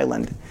Rhode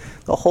Island.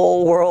 The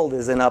whole world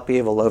is in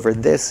upheaval over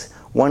this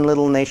one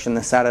little nation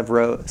the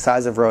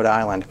size of Rhode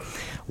Island.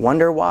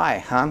 Wonder why,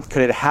 huh?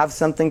 Could it have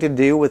something to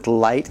do with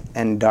light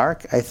and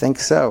dark? I think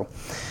so.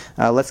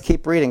 Let's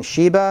keep reading.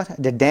 Sheba,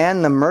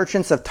 Dedan, the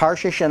merchants of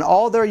Tarshish, and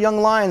all their young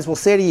lions will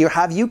say to you,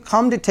 have you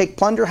come to take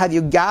plunder? Have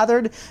you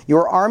gathered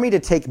your army to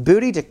take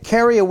booty, to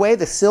carry away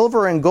the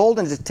silver and gold,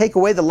 and to take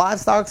away the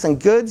livestock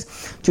and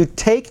goods, to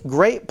take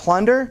great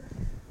plunder?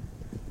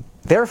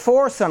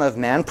 Therefore, Son of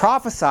Man,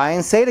 prophesy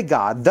and say to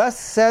God, thus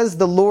says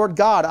the Lord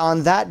God,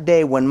 on that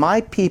day when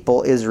my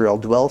people Israel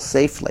dwells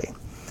safely.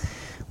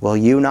 Will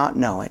you not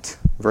know it?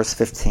 Verse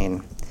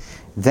 15.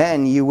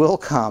 Then you will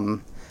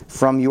come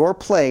from your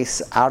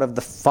place out of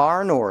the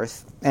far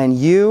north, and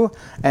you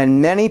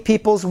and many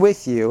peoples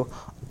with you,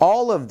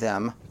 all of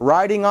them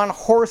riding on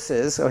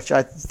horses, which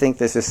I think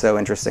this is so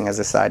interesting as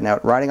a side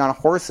note, riding on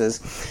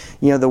horses.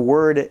 You know, the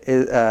word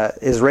is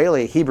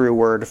Israeli Hebrew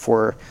word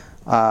for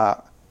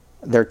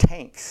their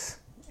tanks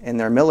in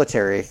their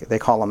military. They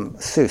call them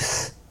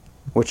sus,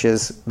 which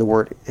is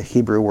the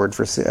Hebrew word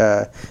for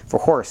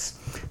horse.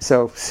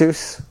 So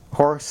sus,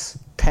 horse,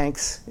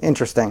 tanks,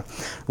 interesting.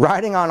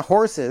 Riding on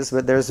horses,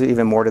 but there's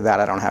even more to that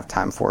I don't have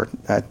time for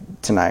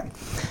tonight.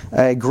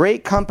 A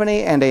great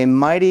company and a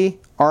mighty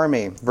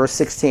army. Verse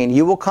 16,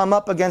 you will come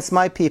up against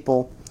my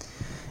people,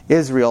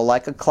 Israel,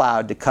 like a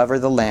cloud to cover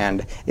the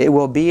land. It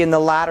will be in the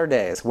latter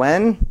days.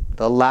 When?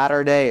 The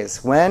latter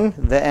days. When?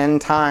 The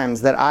end times.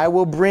 That I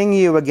will bring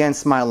you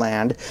against my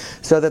land,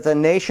 so that the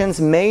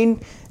nations may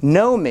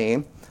know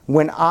me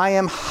when I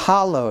am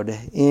hallowed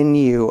in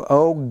you,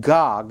 O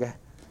Gog,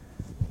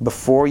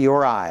 before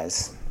your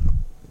eyes.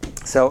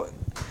 So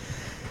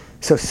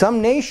some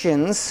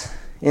nations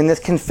in this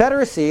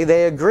confederacy,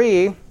 they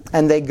agree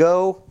and they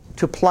go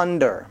to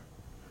plunder,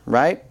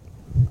 right?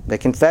 They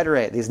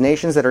confederate. These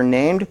nations that are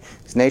named,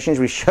 these nations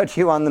we showed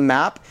you on the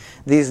map,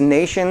 these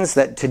nations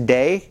that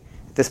today,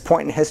 at this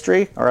point in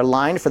history, are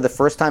aligned for the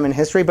first time in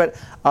history, but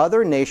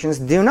other nations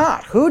do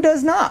not. Who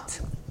does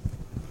not?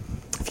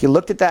 If you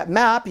looked at that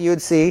map, you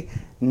would see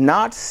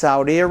not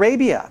Saudi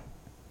Arabia.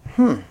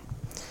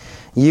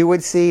 You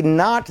would see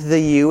not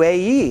the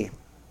UAE.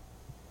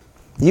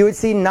 You would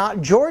see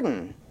not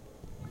Jordan,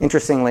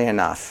 interestingly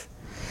enough.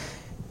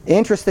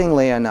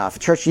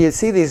 Church, you'd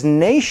see these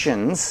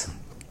nations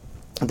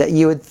that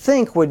you would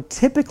think would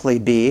typically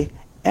be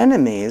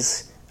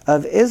enemies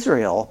of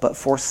Israel, but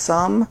for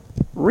some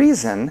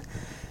reason,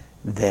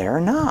 they're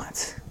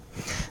not.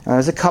 Now,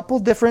 there's a couple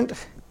different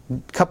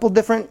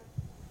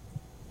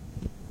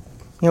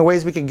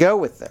ways we could go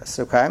with this,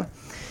 okay?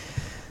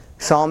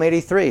 Psalm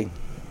 83.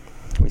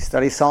 We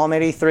study Psalm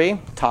 83,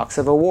 talks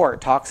of a war.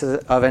 It talks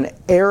of an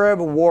Arab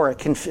war,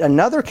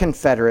 another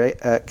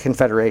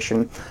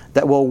confederation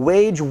that will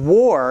wage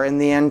war in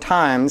the end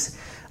times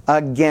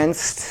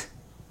against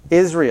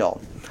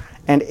Israel.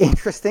 And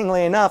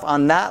interestingly enough,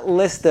 on that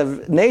list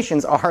of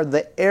nations are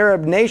the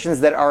Arab nations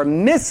that are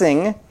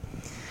missing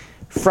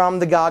from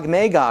the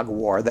Gog-Magog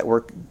war that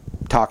we're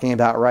talking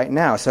about right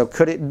now. So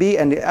could it be,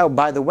 and oh,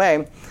 by the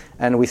way,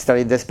 and we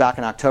studied this back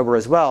in October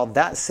as well,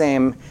 that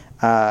same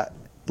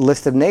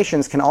list of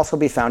nations can also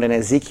be found in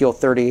Ezekiel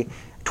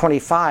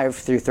 25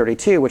 through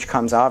 32, which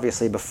comes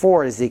obviously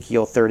before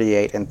Ezekiel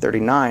 38 and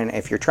 39,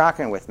 if you're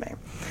tracking with me.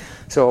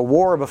 So a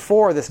war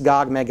before this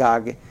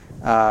Gog-Magog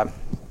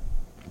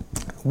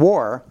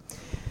war,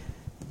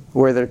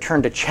 where they're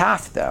turned to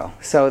chaff, though.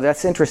 So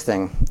that's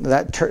interesting.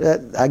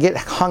 I get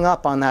hung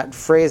up on that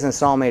phrase in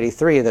Psalm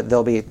 83 that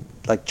they'll be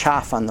like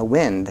chaff on the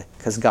wind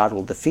because God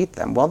will defeat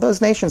them. Well,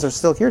 those nations are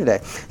still here today.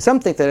 Some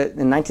think that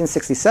in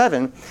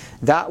 1967,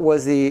 that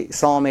was the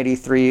Psalm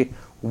 83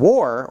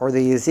 war, or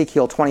the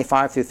Ezekiel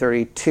 25 through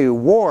 32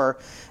 war,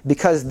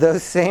 because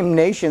those same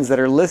nations that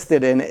are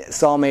listed in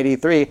Psalm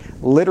 83,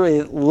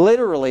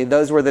 literally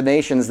those were the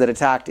nations that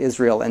attacked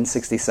Israel in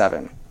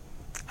 67.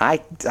 I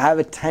have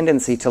a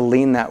tendency to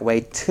lean that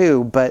way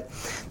too, but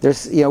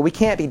we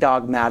can't be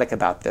dogmatic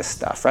about this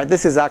stuff, right?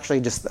 This is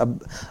actually just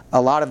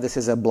a lot of this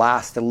is a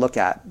blast to look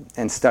at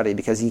and study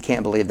because you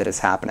can't believe that it's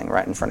happening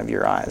right in front of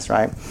your eyes,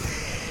 right?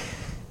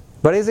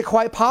 But is it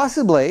quite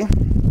possibly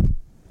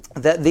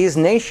that these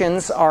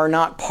nations are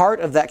not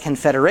part of that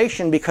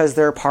confederation because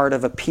they're part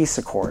of a peace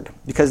accord?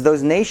 Because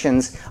those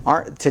nations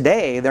aren't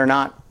today,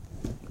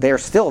 they're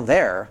still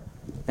there.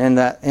 In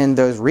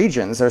those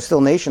regions. There are still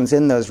nations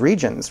in those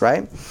regions,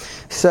 right?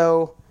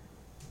 So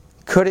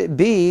could it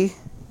be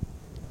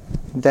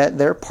that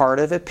they're part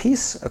of a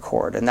peace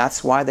accord, and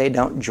that's why they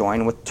don't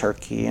join with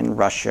Turkey and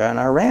Russia and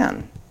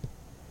Iran?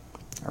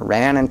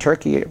 Iran and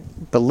Turkey are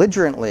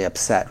belligerently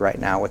upset right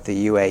now with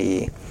the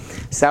UAE.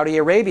 Saudi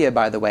Arabia,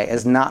 by the way,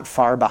 is not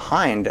far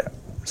behind,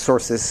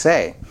 sources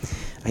say.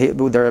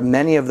 There are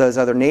many of those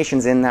other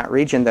nations in that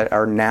region that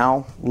are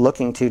now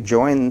looking to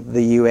join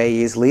the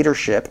UAE's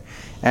leadership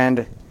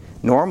and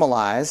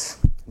normalize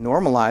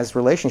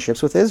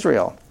relationships with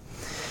Israel.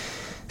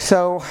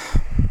 So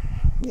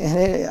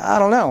I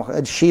don't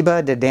know,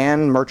 Sheba,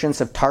 Dedan,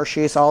 merchants of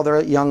Tarshish, all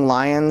their young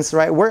lions,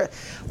 right?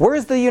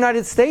 Where's the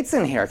United States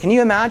in here? Can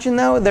you imagine,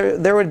 though,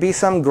 there would be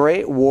some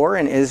great war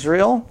in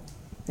Israel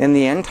in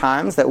the end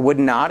times that would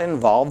not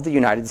involve the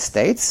United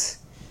States?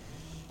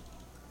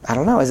 I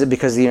don't know. Is it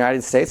because the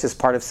United States is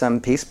part of some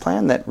peace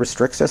plan that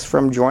restricts us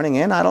from joining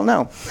in? I don't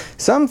know.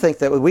 Some think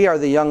that we are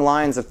the young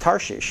lions of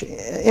Tarshish.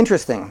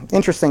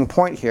 Interesting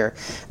point here.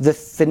 The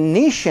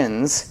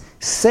Phoenicians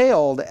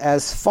sailed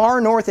as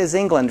far north as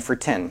England for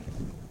tin.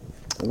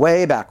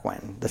 Way back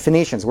when. The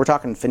Phoenicians, we're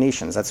talking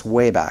Phoenicians, that's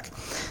way back.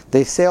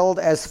 They sailed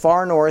as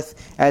far north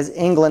as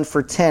England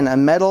for tin, a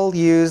metal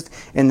used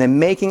in the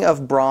making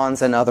of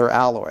bronze and other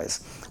alloys,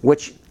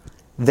 which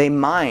they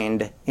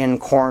mined in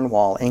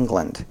Cornwall,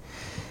 England.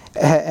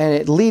 And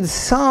it leads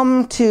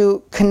some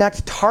to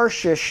connect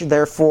Tarshish,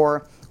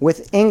 therefore,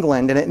 with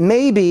England. And it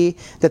may be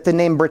that the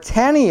name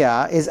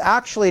Britannia is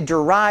actually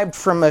derived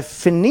from a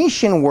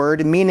Phoenician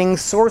word meaning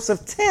source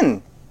of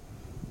tin,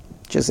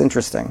 which is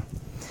interesting.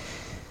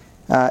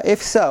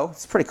 If so,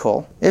 it's pretty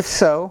cool. If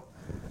so,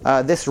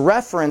 this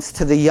reference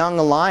to the young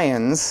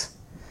lions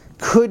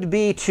could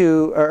be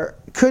to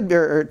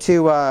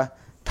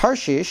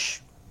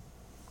Tarshish,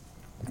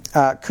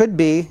 could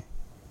be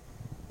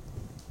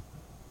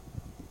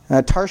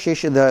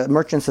Tarshish, the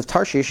merchants of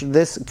Tarshish.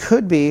 This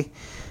could be,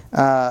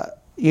 a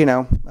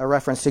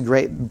reference to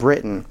Great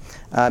Britain,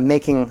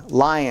 making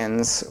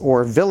lions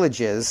or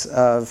villages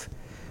of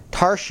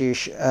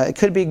Tarshish. It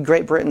could be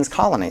Great Britain's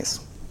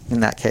colonies in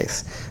that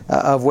case,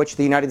 of which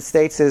the United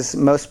States is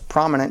most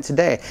prominent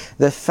today.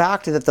 The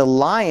fact that the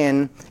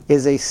lion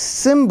is a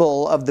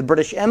symbol of the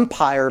British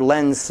Empire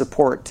lends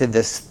support to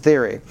this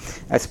theory.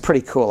 That's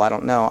pretty cool. I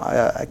don't know.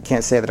 I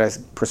can't say that I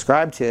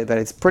prescribe to it, but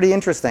it's pretty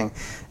interesting.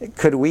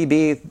 Could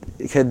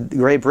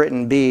Great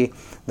Britain be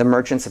the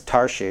merchants of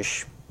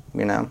Tarshish,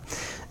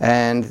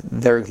 and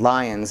their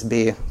lions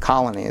be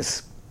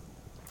colonies?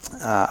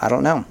 I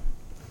don't know.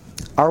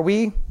 Are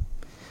we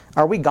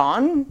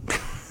gone?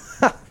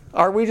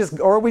 Are we just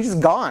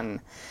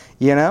gone?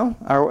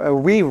 Are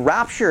we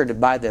raptured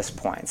by this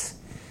point,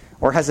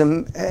 or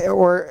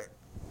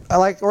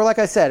like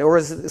I said, or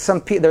is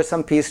there's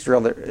some peace deal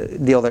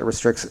that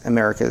restricts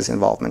America's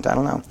involvement? I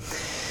don't know.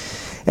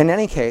 In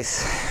any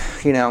case,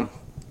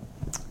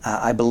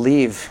 I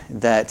believe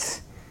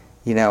that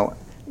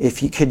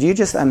could you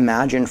just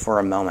imagine for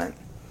a moment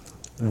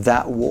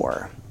that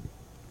war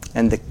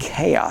and the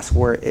chaos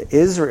where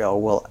Israel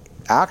will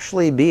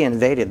actually be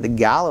invaded, the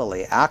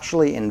Galilee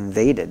actually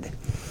invaded.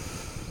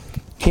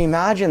 Can you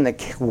imagine the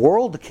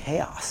world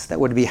chaos that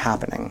would be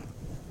happening?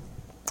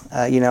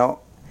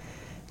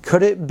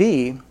 Could it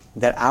be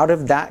that out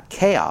of that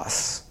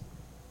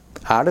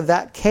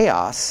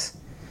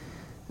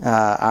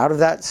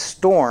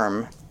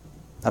storm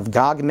of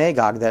Gog and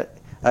Magog, that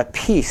a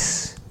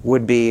peace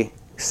would be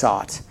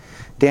sought?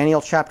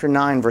 Daniel chapter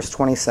 9, verse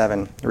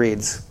 27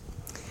 reads,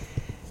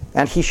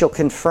 "And he shall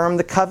confirm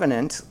the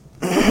covenant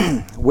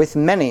with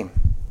many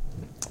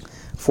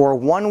for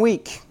 1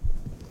 week.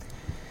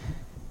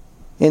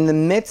 In the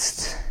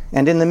midst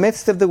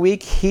of the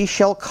week he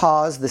shall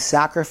cause the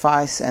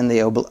sacrifice and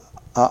the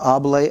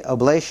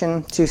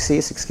oblation to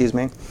cease,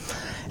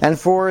 and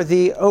for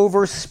the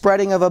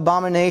overspreading of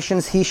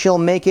abominations he shall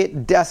make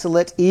it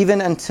desolate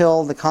even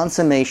until the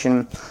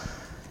consummation,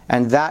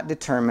 and that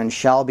determined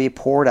shall be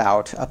poured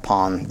out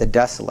upon the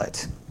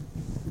desolate."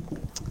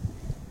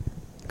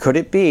 Could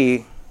it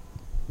be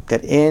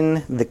that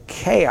in the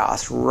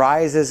chaos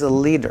rises a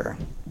leader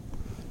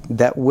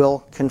that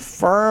will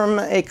confirm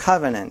a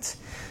covenant?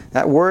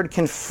 That word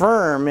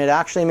confirm, it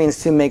actually means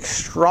to make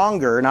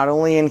stronger, not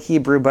only in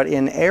Hebrew but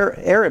in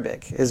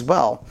Arabic as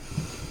well.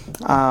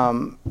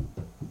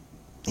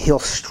 He'll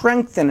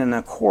strengthen an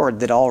accord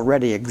that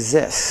already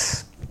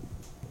exists.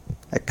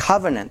 A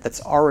covenant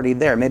that's already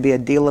there. Maybe a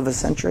deal of a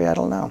century, I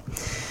don't know.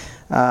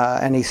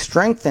 And he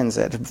strengthens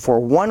it for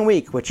 1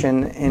 week, which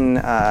in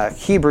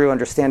Hebrew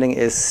understanding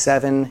is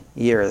 7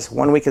 years.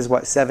 1 week is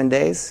what, 7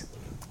 days?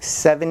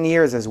 7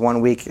 years is 1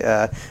 week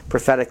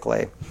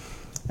prophetically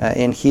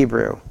in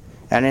Hebrew.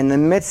 And in the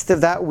midst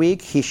of that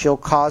week, he shall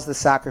cause the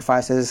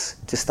sacrifices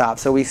to stop.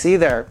 So we see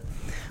there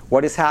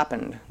what has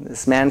happened.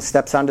 This man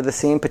steps onto the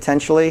scene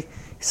potentially,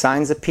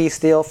 signs a peace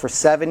deal for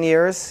 7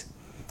 years,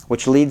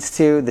 which leads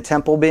to the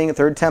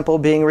third temple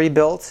being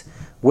rebuilt,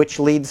 which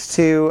leads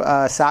to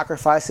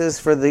sacrifices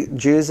for the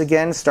Jews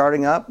again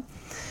starting up,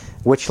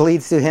 which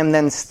leads to him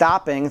then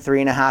stopping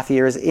 3.5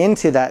 years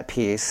into that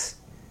peace,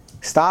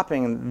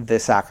 stopping the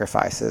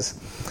sacrifices,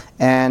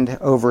 and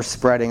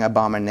overspreading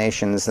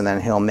abominations, and then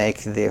he'll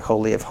make the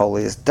Holy of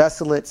Holies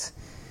desolate,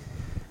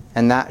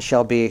 and that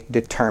shall be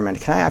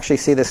determined. Can I actually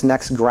see this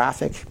next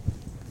graphic?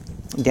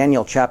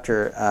 Daniel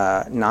chapter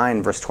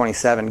 9, verse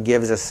 27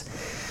 gives us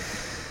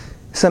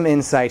some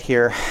insight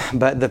here,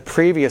 but the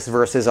previous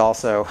verses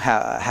also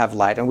have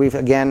light. And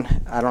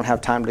I don't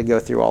have time to go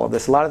through all of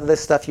this. A lot of this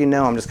stuff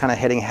I'm just kind of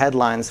hitting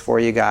headlines for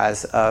you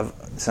guys of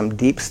some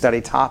deep study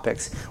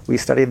topics. We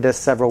studied this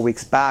several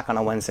weeks back on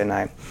a Wednesday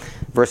night.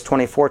 Verse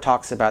 24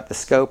 talks about the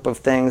scope of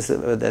things.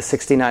 The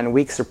 69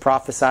 weeks are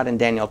prophesied in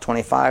Daniel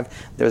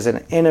 25. There's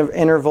an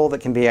interval that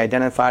can be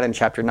identified in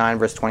chapter 9,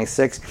 verse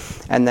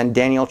 26. And then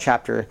Daniel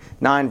chapter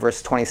 9,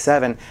 verse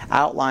 27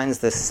 outlines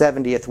the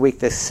 70th week,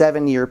 this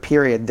 7-year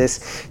period, this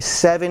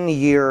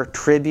 7-year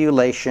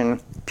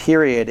tribulation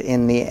period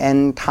in the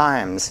end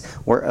times,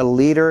 where a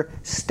leader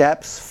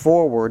steps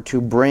forward to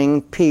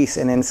bring peace.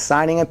 And in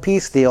signing a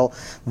peace deal,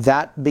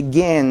 that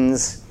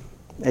begins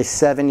a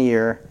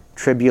 7-year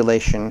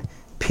tribulation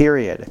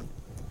period.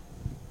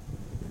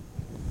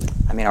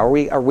 I mean,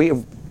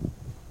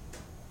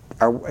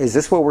 is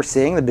this what we're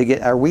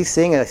seeing? Are we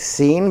seeing a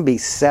scene be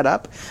set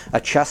up, a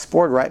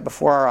chessboard right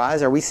before our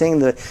eyes? Are we seeing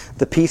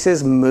the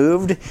pieces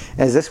moved?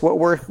 Is this what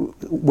we're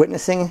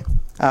witnessing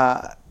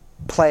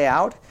play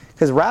out?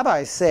 Because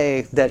rabbis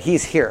say that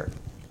he's here.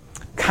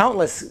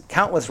 Countless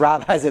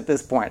rabbis at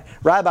this point,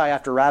 rabbi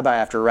after rabbi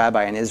after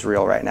rabbi in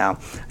Israel right now,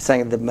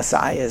 saying the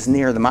Messiah is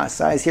near, the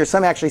Messiah is here.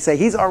 Some actually say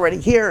he's already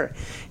here,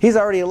 he's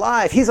already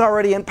alive, he's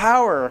already in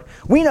power.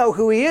 We know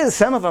who he is,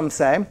 some of them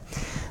say.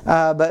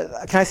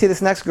 But can I see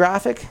this next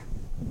graphic?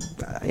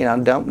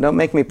 Don't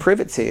make me prove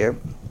it to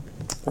you.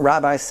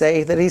 Rabbis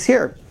say that he's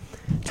here.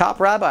 Top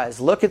rabbis,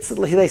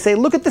 they say,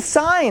 look at the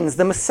signs.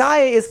 The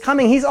Messiah is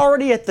coming. He's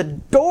already at the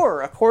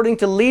door, according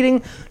to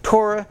leading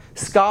Torah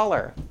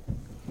scholar.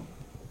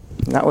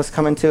 And that was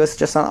coming to us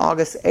just on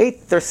August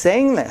 8th. They're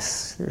saying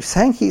this. They're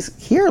saying he's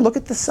here. Look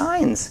at the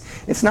signs.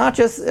 It's not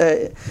just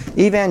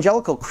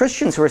evangelical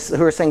Christians who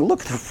are saying,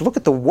 look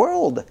at the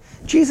world.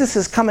 Jesus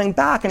is coming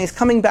back, and he's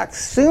coming back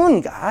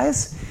soon,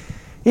 guys.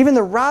 Even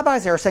the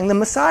rabbis are saying the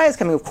Messiah is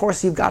coming. Of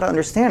course, you've got to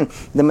understand,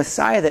 the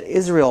Messiah that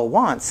Israel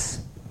wants,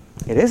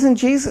 it isn't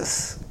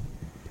Jesus.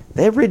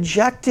 They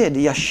rejected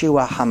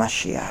Yeshua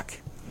HaMashiach.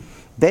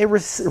 They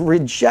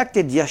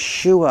rejected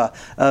Yeshua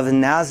of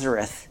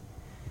Nazareth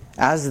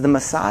as the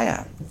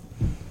Messiah.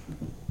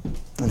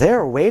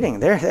 They're waiting.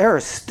 They're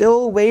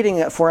still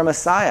waiting for a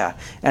Messiah.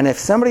 And if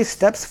somebody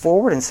steps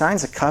forward and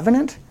signs a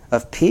covenant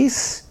of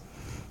peace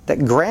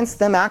that grants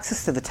them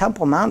access to the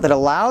Temple Mount, that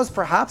allows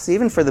perhaps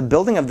even for the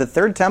building of the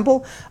third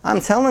temple,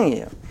 I'm telling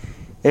you,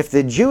 if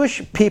the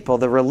Jewish people,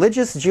 the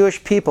religious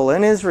Jewish people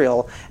in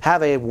Israel,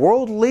 have a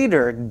world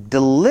leader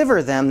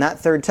deliver them that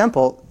third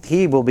temple,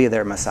 he will be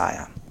their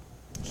Messiah.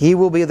 He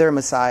will be their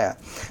Messiah.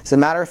 As a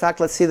matter of fact,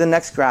 let's see the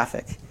next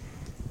graphic.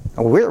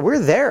 We're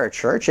there,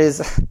 church.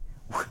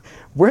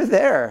 We're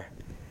there.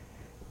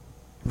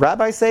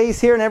 Rabbis say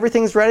he's here and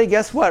everything's ready.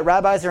 Guess what?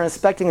 Rabbis are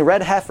inspecting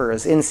red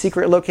heifers in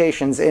secret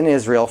locations in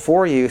Israel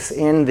for use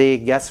in the,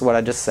 guess what,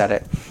 I just said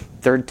it,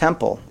 third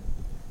temple.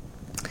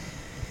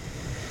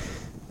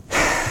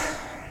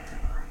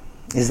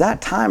 Is that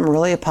time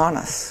really upon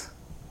us?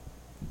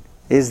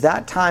 Is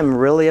that time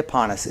really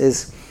upon us?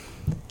 Is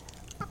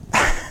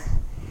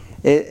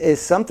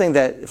something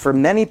that for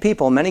many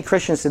people, many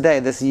Christians today,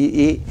 this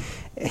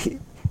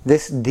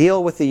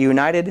deal with the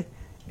United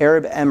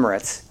Arab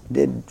Emirates,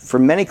 for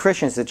many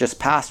Christians it just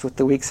passed with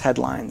the week's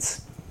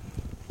headlines.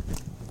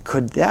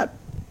 Could that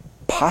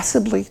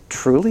possibly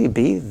truly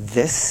be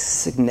this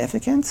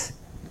significant?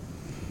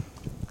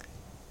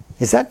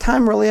 Is that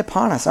time really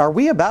upon us? Are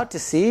we about to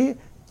see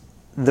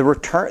the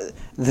return,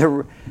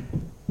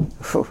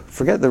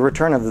 forget the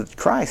return of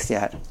Christ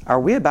yet. Are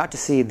we about to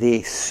see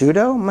the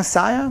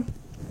pseudo-Messiah?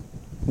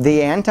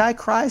 The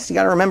Antichrist? You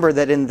got to remember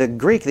that in the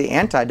Greek, the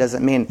anti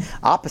doesn't mean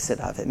opposite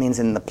of. It means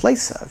in the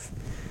place of.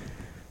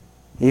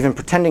 Even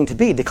pretending to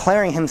be,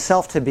 declaring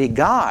himself to be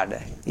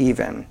God,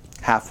 even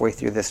halfway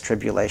through this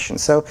tribulation.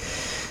 So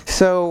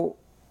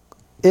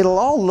it'll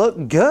all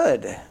look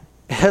good.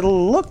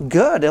 It'll look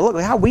good. It'll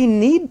look how we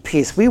need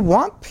peace. We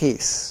want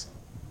peace.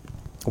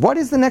 What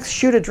is the next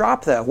shoe to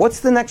drop, though? What's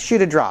the next shoe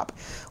to drop?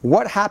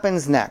 What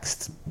happens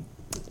next?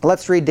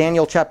 Let's read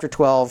Daniel chapter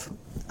 12,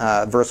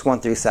 verse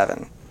 1 through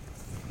 7.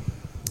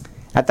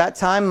 At that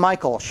time,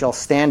 Michael shall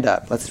stand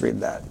up. Let's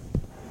read that.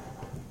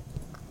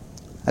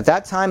 At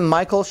that time,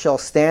 Michael shall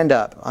stand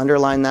up.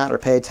 Underline that or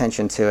pay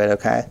attention to it,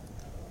 okay?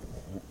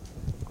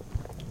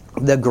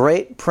 The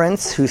great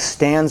prince who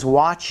stands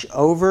watch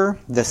over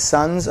the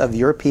sons of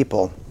your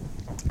people.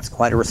 It's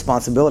quite a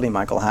responsibility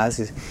Michael has.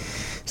 He's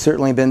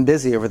certainly been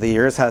busy over the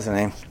years, hasn't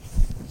he?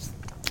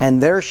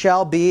 And there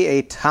shall be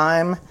a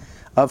time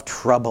of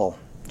trouble,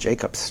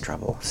 Jacob's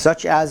trouble,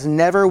 such as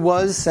never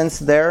was since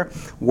there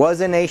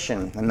was a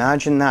nation.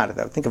 Imagine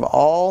that. Think of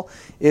all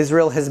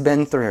Israel has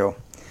been through.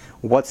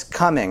 What's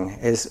coming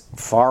is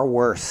far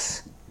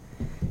worse,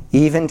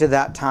 even to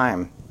that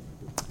time.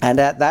 And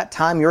at that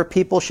time your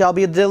people shall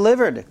be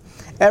delivered,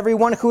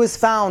 everyone who is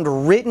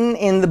found written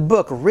in the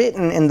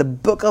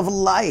book of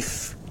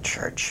life,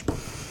 church.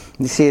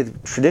 You see,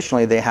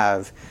 traditionally they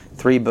have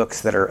 3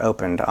 books that are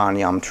opened on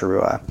Yom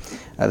Teruah.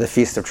 The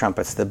Feast of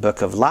Trumpets, the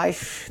Book of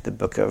Life, the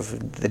Book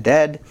of the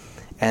Dead,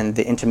 and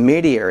the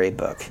intermediary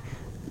book.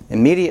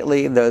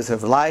 Immediately, those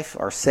of life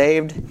are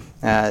saved.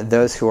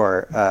 Those who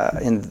are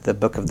in the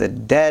Book of the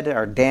Dead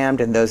are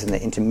damned, and those in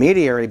the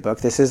intermediary book,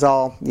 this is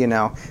all,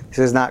 this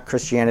is not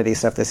Christianity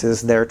stuff. This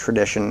is their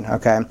tradition,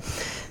 okay?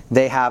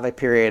 they have a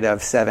period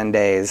of 7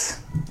 days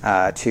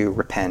to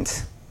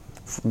repent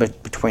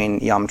between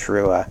Yom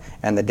Teruah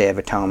and the Day of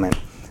Atonement.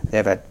 They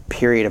have a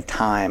period of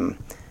time.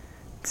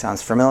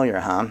 Sounds familiar,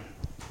 huh?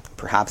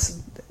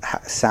 Perhaps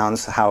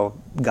sounds how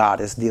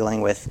God is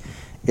dealing with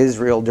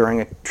Israel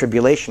during a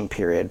tribulation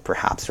period,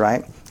 perhaps,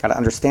 right? Got to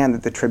understand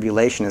that the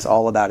tribulation is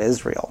all about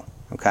Israel,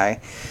 okay?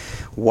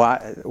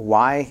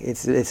 Why?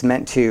 It's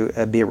meant to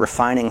be a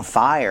refining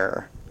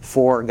fire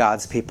for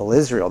God's people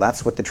Israel.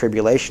 That's what the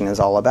tribulation is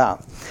all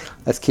about.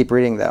 Let's keep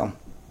reading, though.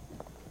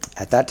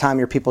 At that time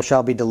your people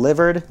shall be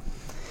delivered,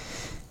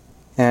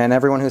 and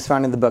everyone who's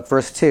found in the book.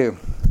 Verse 2.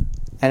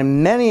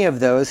 And many of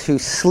those who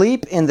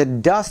sleep in the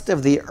dust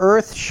of the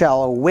earth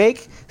shall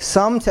awake,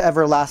 some to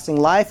everlasting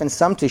life, and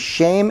some to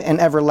shame and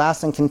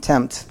everlasting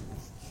contempt.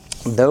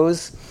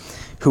 Those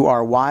who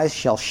are wise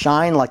shall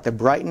shine like the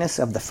brightness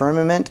of the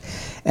firmament,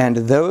 and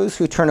those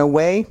who turn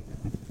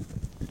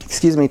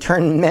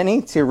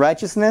many to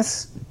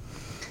righteousness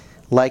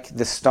like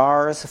the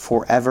stars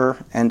forever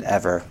and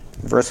ever.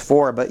 Verse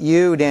 4, but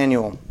you,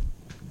 Daniel,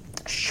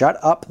 shut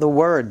up the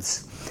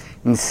words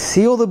and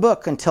seal the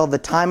book until the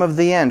time of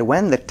the end.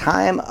 When the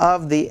time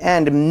of the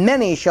end,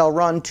 many shall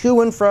run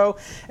to and fro,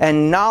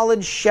 and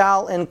knowledge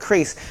shall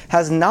increase.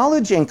 Has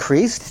knowledge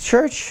increased,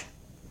 church?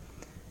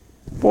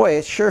 Boy,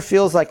 it sure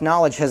feels like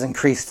knowledge has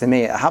increased to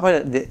me. How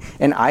about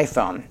an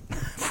iPhone,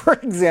 for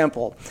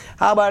example?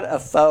 How about a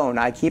phone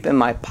I keep in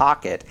my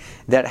pocket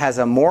that has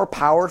a more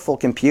powerful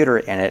computer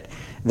in it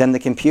than the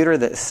computer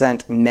that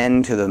sent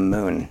men to the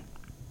moon?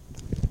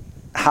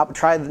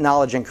 Try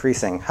knowledge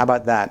increasing. How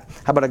about that?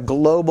 How about a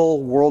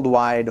global,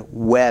 worldwide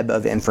web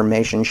of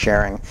information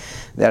sharing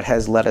that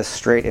has led us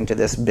straight into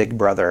this Big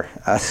Brother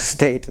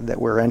state that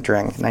we're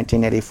entering,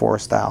 1984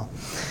 style?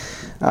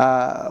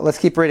 Let's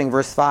keep reading,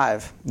 verse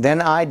 5.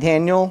 Then I,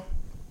 Daniel,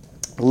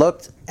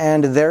 looked,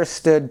 and there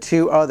stood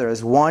two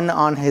others, one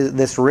on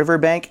this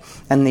riverbank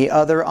and the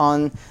other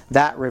on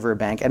that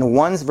riverbank. And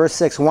verse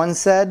 6, one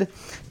said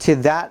to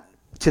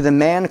the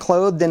man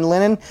clothed in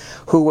linen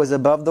who was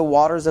above the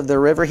waters of the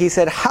river, he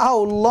said, how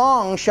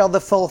long shall the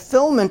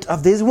fulfillment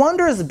of these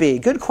wonders be?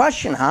 Good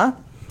question, huh?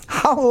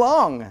 How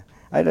long?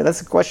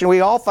 That's a question we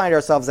all find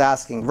ourselves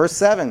asking. Verse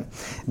 7,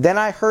 then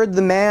I heard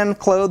the man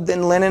clothed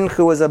in linen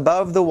who was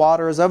above the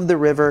waters of the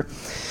river,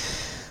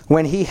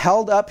 when he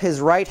held up his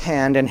right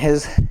hand and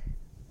his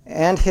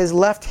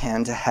left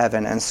hand to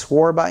heaven, and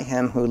swore by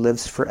him who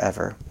lives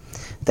forever,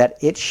 that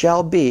it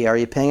shall be, are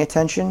you paying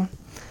attention?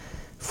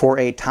 For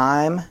a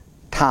time,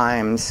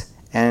 times,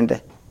 and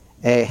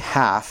a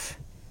half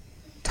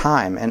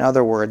time. In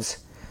other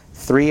words,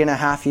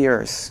 3.5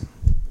 years.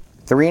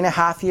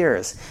 3.5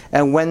 years.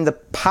 And when the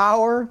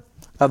power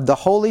of the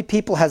holy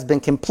people has been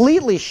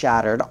completely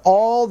shattered,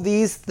 all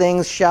these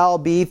things shall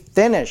be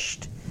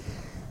finished.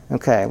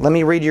 Okay, let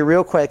me read you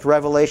real quick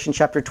Revelation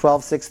chapter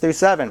 12, 6 through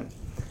 7.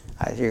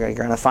 You're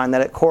going to find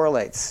that it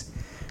correlates.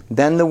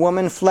 Then the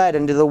woman fled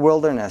into the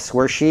wilderness,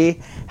 where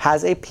she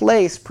has a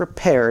place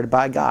prepared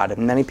by God.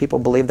 And many people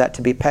believe that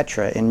to be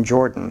Petra in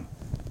Jordan.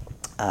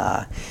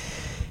 And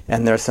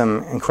there's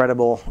some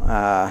incredible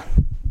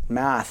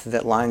math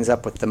that lines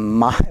up with the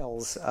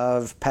miles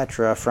of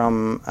Petra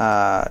from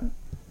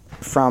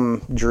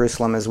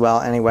Jerusalem as well.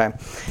 Anyway,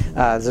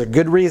 there's a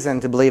good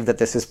reason to believe that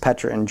this is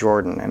Petra in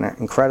Jordan, an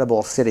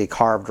incredible city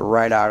carved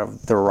right out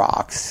of the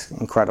rocks.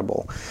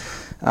 Incredible.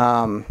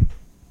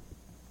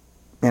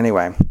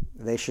 Anyway,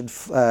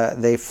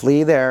 they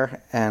flee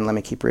there, and let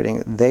me keep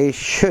reading. They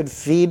should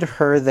feed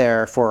her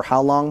there for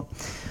how long?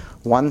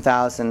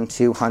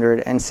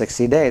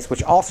 1,260 days,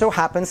 which also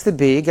happens to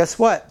be, guess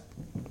what?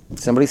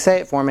 Somebody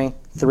say it for me.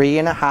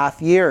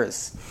 3.5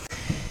 years.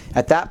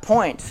 At that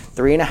point,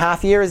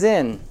 3.5 years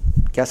in,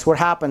 guess what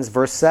happens?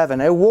 Verse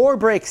 7, a war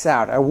breaks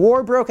out. A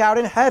war broke out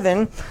in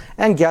heaven,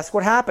 and guess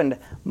what happened?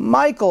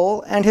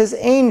 Michael and his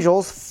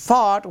angels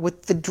fought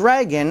with the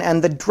dragon,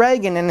 and the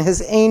dragon and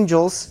his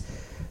angels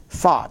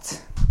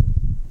fought.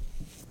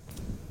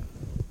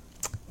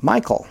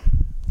 Michael,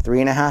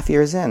 3.5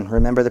 years in.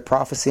 Remember the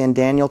prophecy in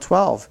Daniel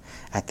 12.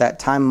 At that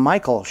time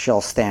Michael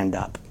shall stand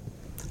up.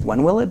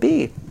 When will it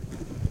be?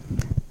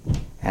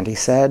 And he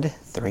said,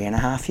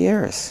 3.5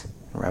 years.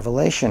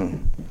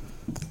 Revelation,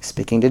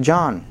 speaking to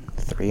John,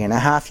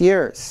 3.5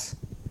 years.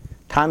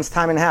 Times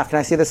time and a half. Can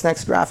I see this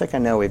next graphic? I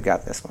know we've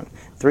got this one.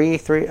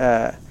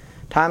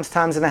 Times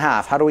and a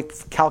half. How do we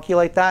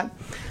calculate that?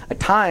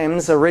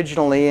 Times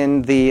originally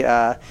in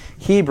the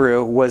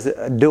Hebrew was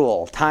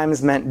dual.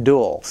 Times meant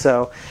dual.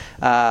 So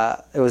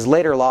it was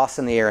later lost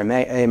in the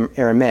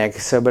Aramaic.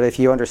 But if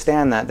you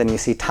understand that, then you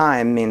see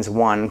time means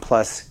 1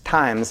 plus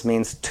times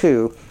means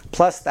 2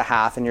 plus the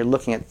half, and you're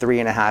looking at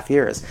 3.5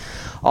 years.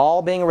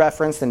 All being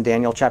referenced in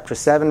Daniel chapter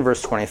 7,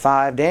 verse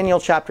 25, Daniel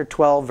chapter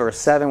 12, verse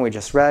 7, we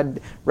just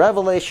read,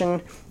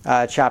 Revelation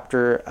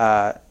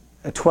chapter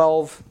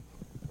 12,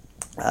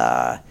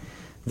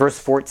 verse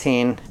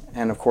 14,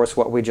 and of course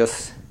what we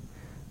just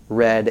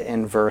read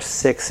in verse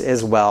 6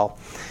 as well.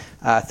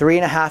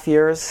 3.5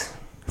 years,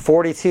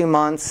 42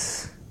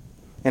 months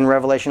in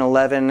Revelation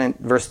 11, and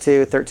verse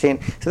 2,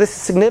 13. So this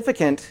is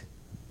significant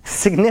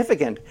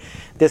significant.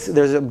 There's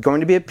going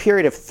to be a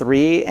period of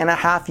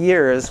 3.5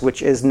 years,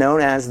 which is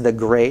known as the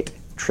Great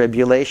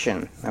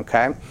Tribulation.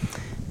 Okay?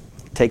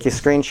 Take a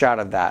screenshot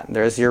of that.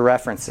 There's your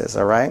references,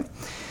 all right?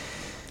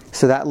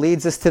 So that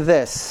leads us to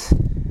this.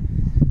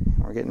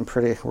 We're getting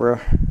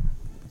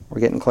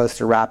close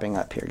to wrapping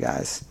up here,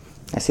 guys.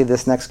 I see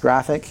this next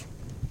graphic.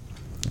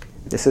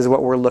 This is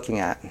what we're looking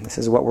at. This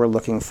is what we're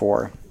looking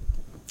for.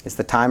 Is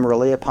the time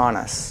really upon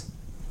us?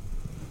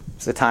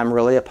 Is the time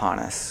really upon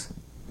us?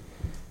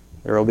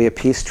 There will be a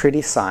peace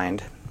treaty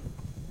signed.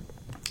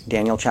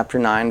 Daniel chapter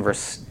 9,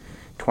 verse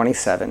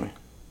 27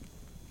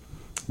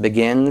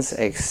 begins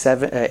a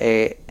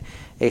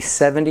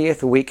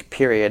 70th week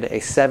period, a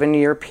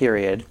 7-year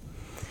period.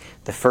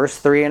 The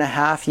first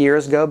 3.5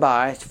 years go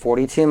by,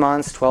 42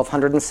 months,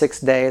 1,206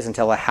 days,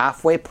 until a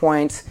halfway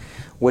point,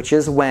 which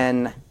is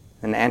when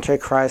an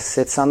Antichrist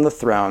sits on the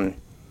throne,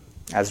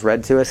 as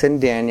read to us in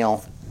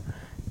Daniel.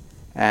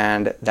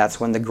 And that's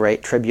when the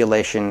Great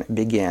Tribulation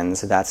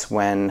begins. That's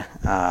when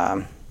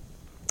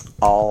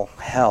all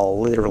hell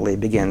literally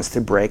begins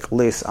to break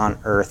loose on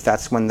earth.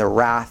 That's when the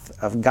wrath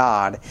of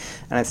God,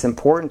 and it's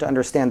important to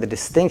understand the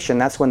distinction,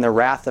 that's when the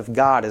wrath of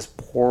God is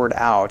poured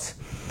out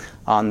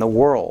on the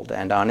world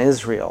and on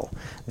Israel.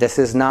 This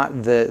is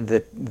not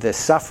the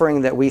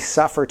suffering that we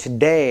suffer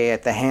today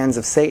at the hands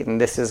of Satan.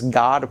 This is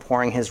God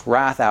pouring his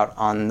wrath out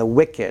on the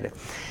wicked.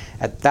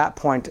 At that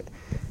point,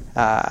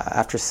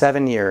 after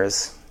 7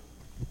 years,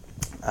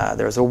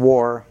 there's a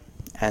war,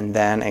 and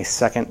then a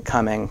second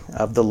coming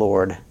of the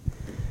Lord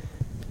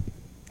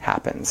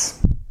happens.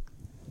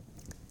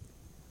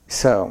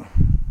 So,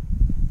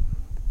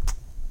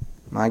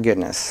 my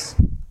goodness,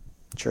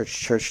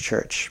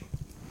 church.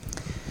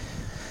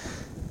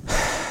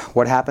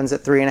 What happens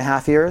at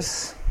 3.5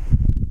 years?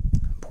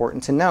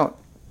 Important to note.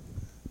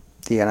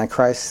 The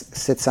Antichrist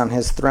sits on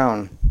his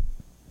throne.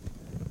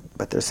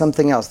 But there's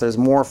something else. There's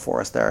more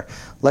for us there.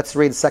 Let's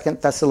read 2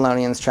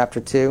 Thessalonians chapter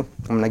 2.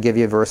 I'm going to give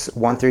you verse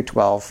 1 through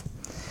 12.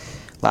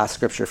 Last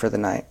scripture for the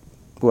night.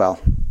 Well,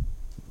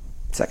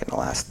 second to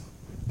last.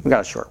 We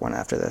got a short one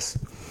after this.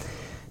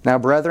 Now,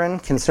 brethren,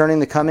 concerning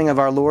the coming of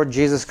our Lord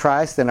Jesus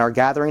Christ and our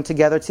gathering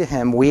together to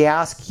him, we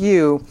ask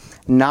you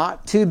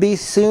not to be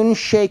soon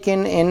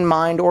shaken in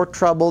mind or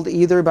troubled,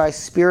 either by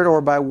spirit or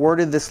by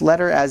word of this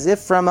letter, as if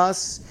from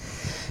us,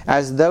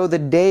 as though the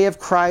day of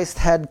Christ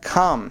had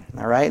come.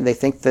 All right, they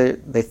think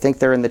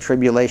they're in the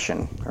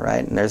tribulation. All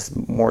right, and there's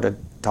more to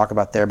talk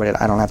about there,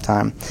 but I don't have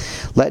time.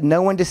 Let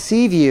no one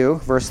deceive you,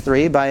 verse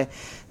 3, by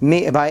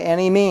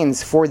any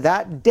means, for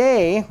that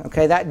day,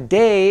 okay, that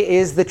day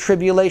is the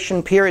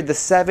tribulation period, the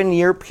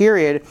 7-year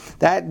period.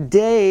 That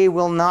day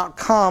will not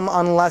come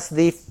unless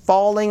the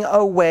falling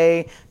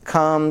away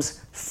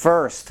comes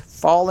first.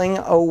 Falling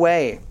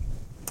away.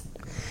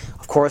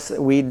 Of course,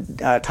 we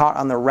taught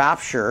on the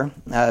rapture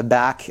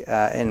back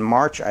in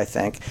March, I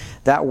think.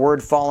 That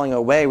word falling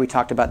away, we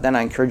talked about then.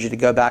 I encourage you to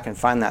go back and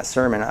find that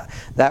sermon.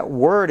 That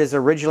word is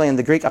originally in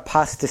the Greek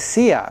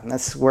apostasia. And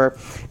that's where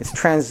it's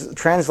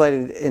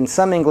translated in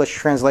some English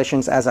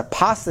translations as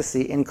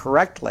apostasy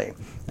incorrectly.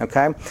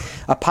 Okay?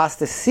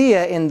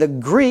 Apostasia in the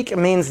Greek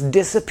means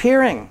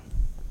disappearing.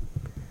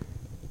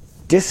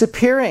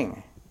 Disappearing.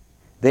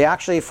 They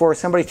actually, for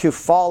somebody to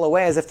fall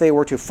away as if they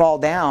were to fall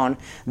down,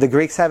 the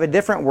Greeks have a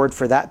different word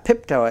for that,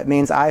 pipto. It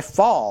means I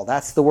fall.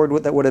 That's the word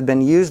that would have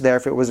been used there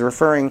if it was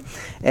referring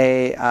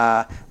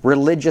a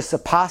religious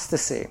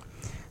apostasy.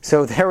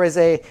 So there is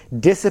a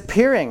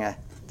disappearing.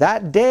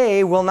 That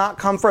day will not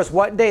come first.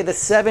 What day? The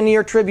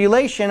 7-year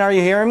tribulation, are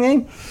you hearing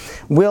me?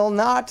 Will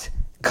not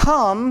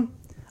come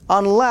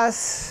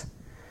unless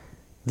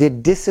the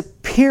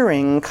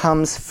disappearing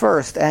comes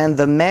first. And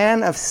the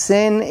man of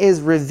sin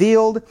is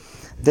revealed,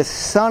 the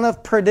son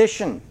of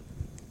perdition.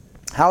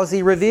 How is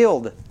he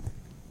revealed?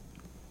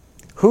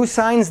 Who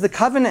signs the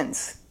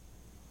covenants?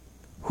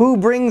 Who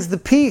brings the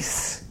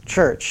peace,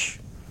 church?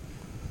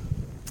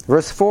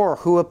 Verse 4,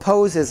 who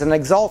opposes and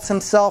exalts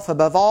himself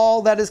above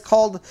all that is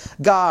called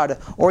God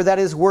or that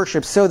is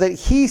worshipped, so that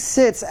he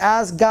sits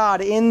as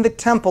God in the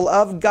temple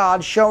of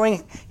God,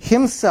 showing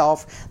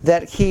himself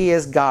that he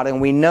is God. And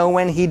we know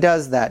when he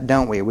does that,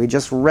 don't we? We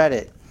just read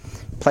it,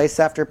 place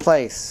after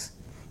place.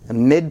 The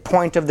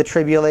midpoint of the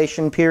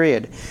tribulation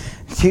period.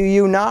 Do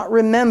you not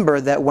remember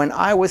that when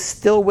I was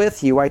still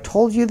with you, I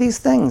told you these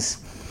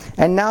things?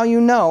 And now you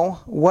know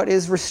what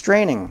is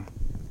restraining.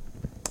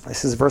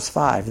 This is verse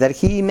 5. That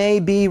he may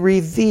be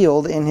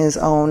revealed in his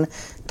own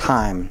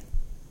time.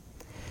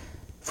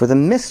 For the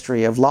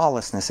mystery of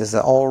lawlessness is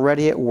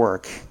already at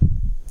work.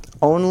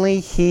 Only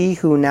he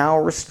who now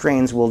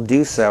restrains will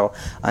do so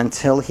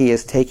until he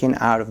is taken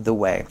out of the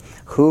way.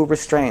 Who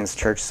restrains,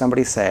 church?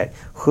 Somebody say it.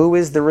 Who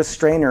is the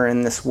restrainer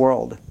in this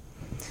world?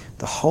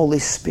 The Holy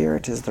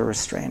Spirit is the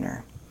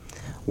restrainer.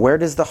 Where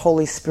does the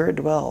Holy Spirit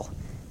dwell?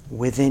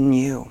 Within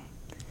you.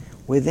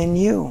 Within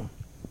you.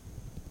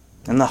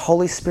 And the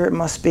Holy Spirit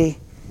must be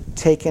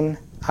taken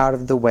out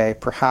of the way,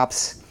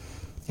 perhaps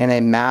in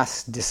a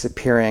mass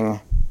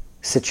disappearing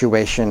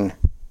situation.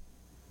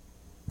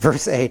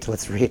 Verse 8,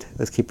 let's read.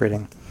 Let's keep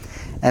reading.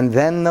 And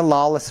then the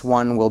lawless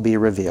one will be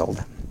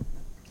revealed,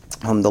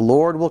 whom the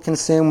Lord will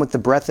consume with the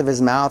breath of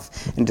his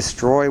mouth and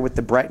destroy with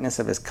the brightness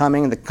of his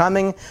coming. The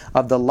coming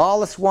of the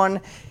lawless one,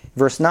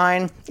 verse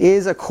 9,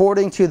 is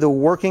according to the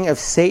working of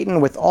Satan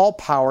with all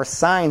power,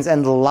 signs,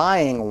 and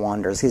lying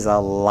wonders. He's a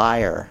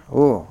liar.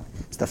 Ooh,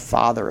 he's the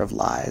father of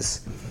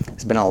lies.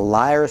 He's been a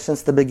liar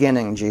since the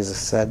beginning, Jesus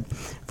said.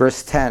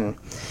 Verse 10,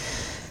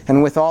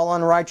 and with all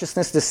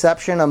unrighteousness,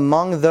 deception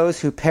among those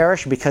who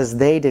perish because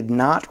they did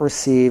not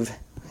receive.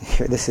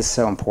 This is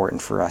so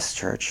important for us,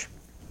 church.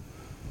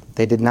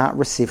 They did not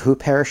receive, who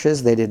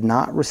perishes? They did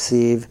not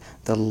receive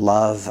the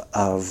love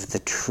of the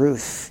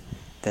truth,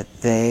 that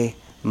they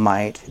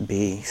might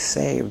be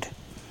saved.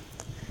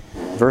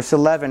 Verse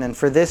 11, and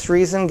for this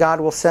reason God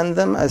will send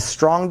them a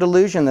strong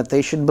delusion that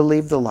they should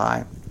believe the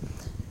lie,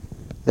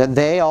 that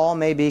they all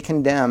may be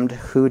condemned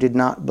who did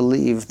not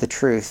believe the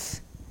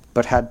truth,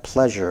 but had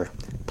pleasure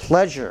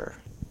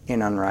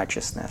in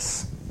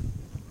unrighteousness.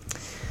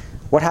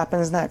 What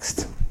happens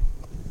next?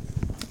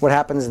 What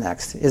happens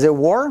next? Is it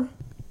war?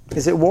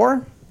 Is it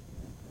war?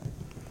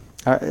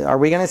 Are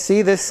we going to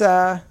see this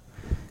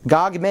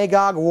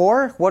Gog-Magog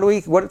war?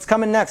 What's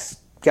coming next,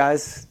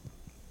 guys?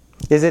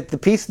 Is it the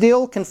peace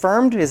deal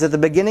confirmed? Is it the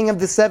beginning of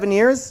the 7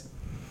 years?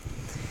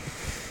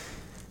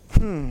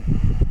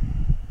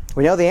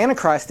 We know the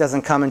Antichrist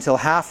doesn't come until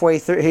halfway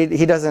through.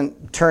 He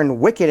doesn't turn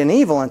wicked and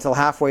evil until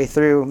halfway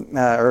through,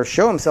 or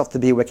show himself to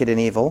be wicked and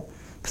evil,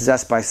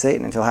 possessed by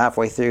Satan, until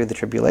halfway through the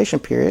tribulation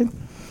period.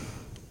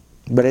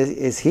 But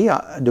is he?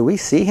 Do we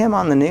see him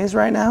on the news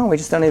right now? We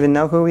just don't even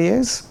know who he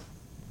is.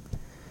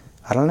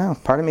 I don't know.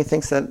 Part of me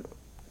thinks that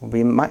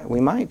we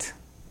might.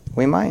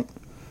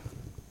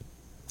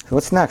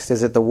 What's next?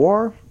 Is it the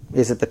war?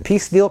 Is it the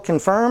peace deal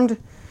confirmed?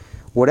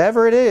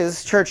 Whatever it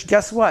is, church,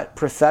 guess what?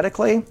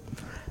 Prophetically,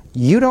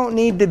 you don't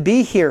need to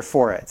be here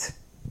for it.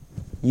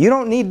 You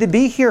don't need to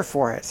be here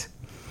for it.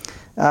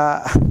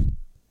 The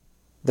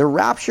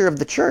rapture of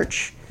the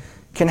church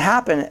can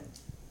happen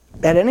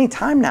at any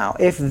time now.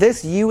 If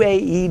this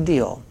UAE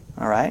deal,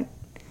 all right,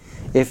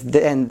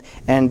 and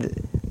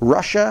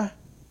Russia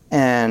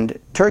and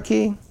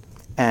Turkey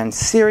and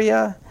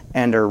Syria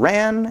and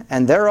Iran,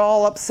 and they're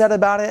all upset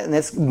about it, and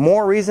it's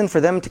more reason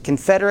for them to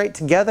confederate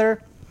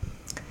together.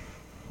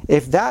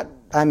 If that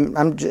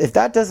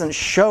doesn't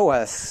show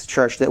us,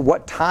 church, that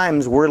what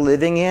times we're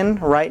living in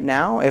right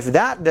now, if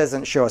that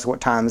doesn't show us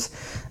what times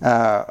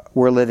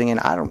we're living in,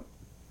 I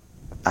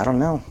don't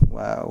know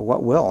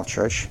what will,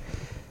 church.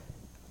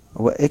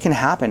 It can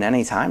happen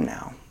any time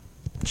now.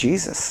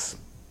 Jesus,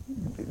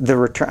 the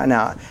return.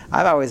 Now,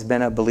 I've always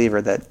been a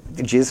believer that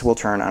Jesus will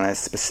turn on a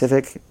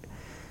specific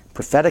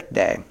prophetic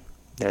day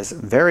that is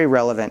very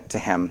relevant to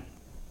him,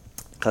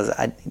 because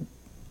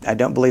I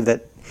don't believe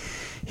that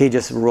he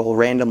just will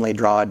randomly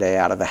draw a day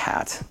out of a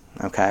hat.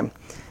 Okay,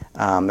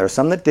 there's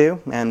some that do,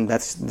 and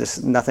that's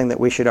just nothing that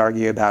we should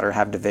argue about or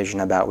have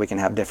division about. We can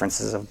have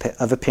differences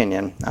of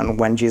opinion on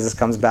when Jesus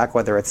comes back,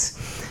 whether it's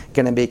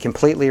going to be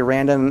completely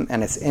random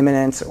and it's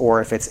imminent,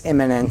 or if it's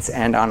imminent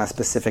and on a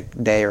specific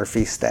day or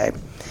feast day.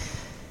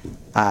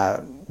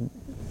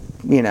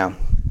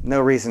 No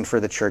reason for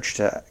the church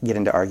to get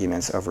into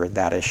arguments over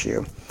that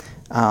issue.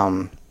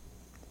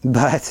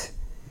 But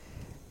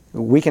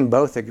we can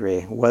both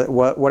agree,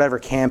 whatever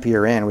camp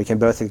you're in, we can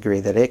both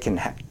agree that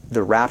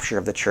the rapture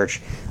of the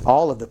church,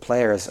 all of the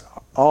players,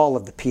 all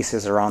of the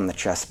pieces are on the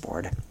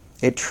chessboard.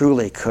 It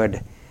truly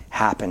could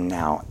happen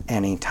now,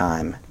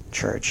 anytime,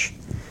 church.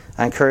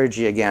 I encourage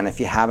you again, if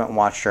you haven't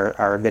watched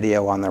our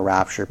video on the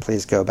rapture,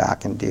 please go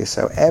back and do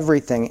so.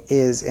 Everything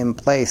is in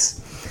place.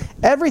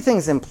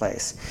 Everything's in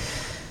place.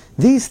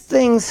 These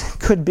things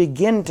could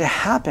begin to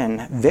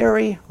happen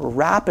very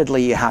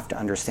rapidly, you have to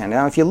understand.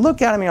 Now, if you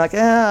look at them, you're like,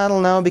 I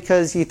don't know,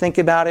 because you think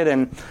about it,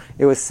 and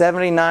it was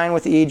 79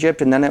 with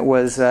Egypt, and then it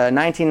was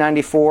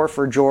 1994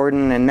 for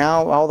Jordan, and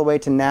now all the way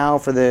to now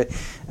for the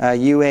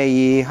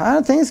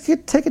UAE. Things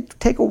could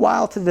take a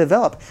while to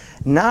develop.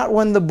 Not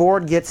when the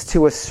board gets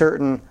to a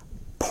certain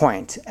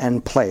point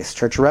and place.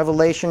 Church,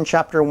 Revelation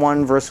chapter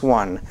 1, verse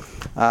 1.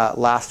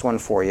 Last one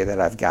for you that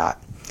I've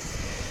got.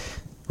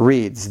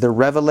 Reads, the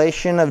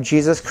revelation of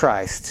Jesus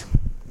Christ,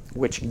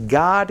 which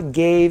God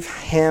gave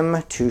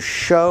him to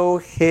show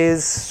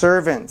his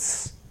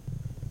servants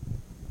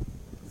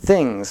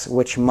things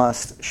which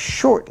must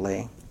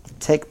shortly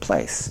take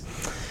place.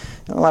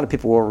 A lot of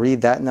people will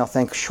read that and they'll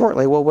think,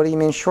 shortly? Well, what do you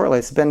mean shortly?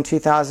 It's been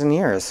 2,000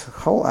 years.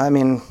 Hold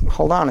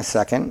on a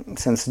second,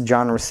 since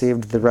John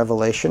received the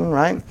revelation,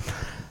 right?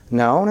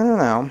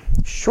 No.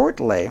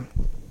 Shortly,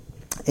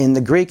 in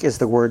the Greek, is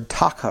the word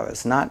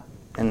tacos,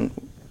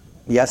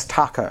 yes,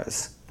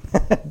 tacos,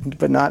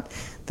 but not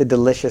the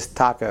delicious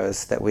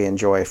tacos that we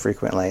enjoy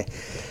frequently.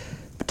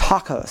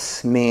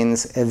 Tacos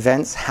means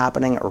events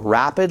happening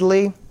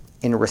rapidly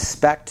in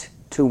respect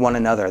to one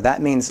another.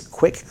 That means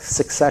quick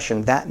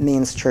succession. That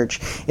means, church,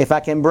 if I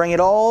can bring it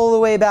all the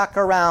way back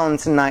around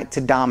tonight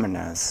to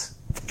Domino's,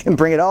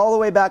 bring it all the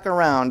way back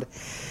around,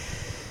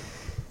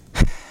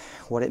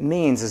 what it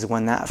means is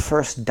when that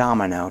first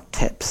domino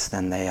tips,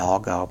 then they all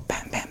go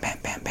bam, bam, bam,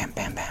 bam, bam,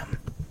 bam, bam.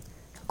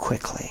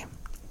 quickly.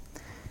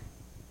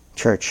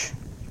 Church,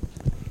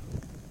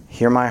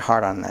 hear my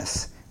heart on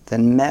this. The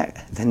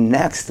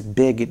next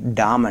big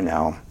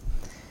domino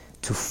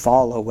to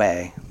fall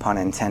away, pun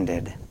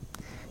intended,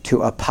 to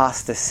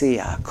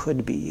apostasia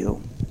could be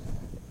you.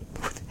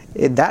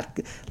 That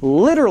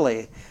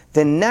literally,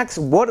 the next,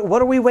 what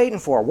are we waiting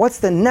for? What's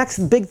the next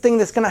big thing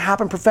that's going to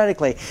happen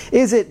prophetically?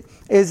 Is it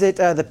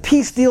the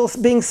peace deal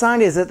being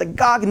signed? Is it the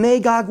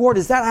Gog-Magog war?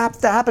 Does that have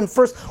to happen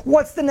first?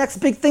 What's the next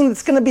big thing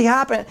that's going to be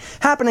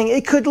happening?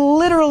 It could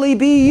literally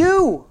be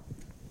you.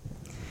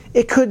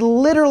 It could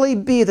literally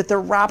be that the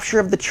rapture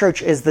of the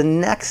church is the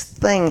next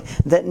thing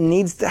that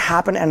needs to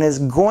happen and is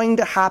going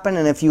to happen.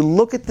 And if you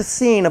look at the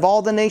scene of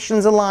all the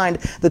nations aligned,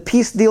 the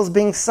peace deals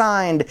being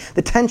signed,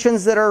 the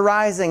tensions that are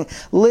rising,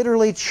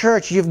 literally,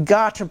 church, you've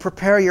got to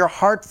prepare your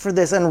heart for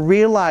this and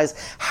realize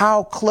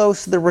how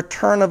close the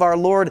return of our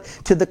Lord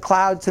to the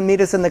cloud, to meet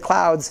us in the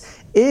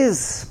clouds,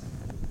 is.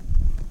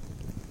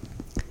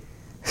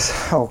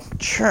 So,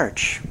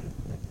 church,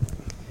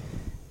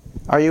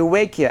 are you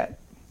awake yet?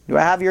 Do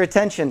I have your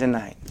attention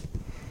tonight?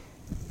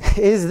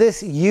 Is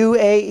this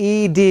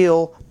UAE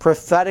deal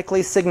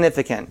prophetically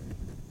significant?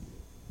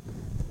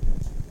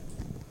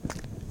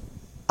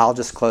 I'll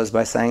just close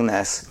by saying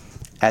this.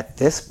 At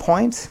this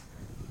point,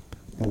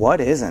 what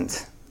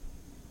isn't?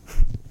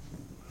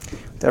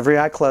 With every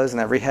eye closed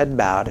and every head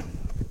bowed,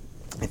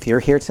 if you're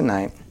here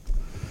tonight,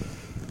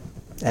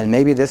 and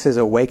maybe this is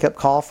a wake-up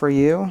call for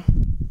you,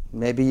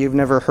 maybe you've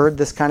never heard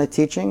this kind of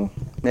teaching,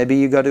 maybe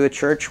you go to a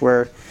church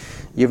where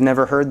you've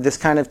never heard this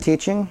kind of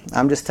teaching.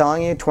 I'm just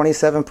telling you,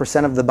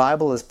 27% of the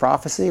Bible is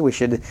prophecy. We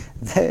should,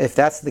 if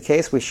that's the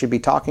case, we should be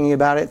talking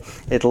about it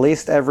at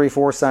least every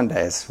 4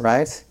 Sundays,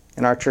 right?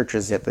 In our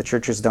churches, yet the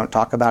churches don't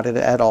talk about it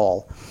at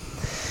all.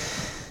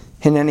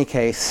 In any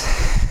case,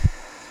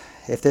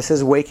 if this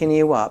is waking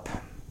you up,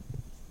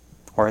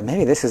 or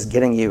maybe this is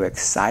getting you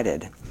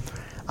excited,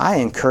 I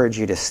encourage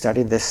you to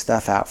study this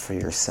stuff out for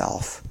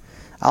yourself.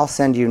 I'll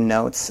send you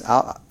notes.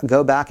 I'll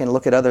go back and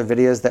look at other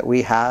videos that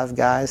we have,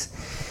 guys.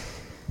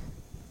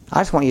 I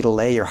just want you to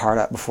lay your heart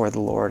up before the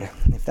Lord.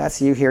 If that's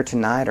you here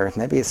tonight, or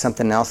maybe it's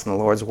something else and the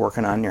Lord's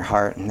working on your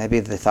heart, and maybe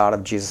the thought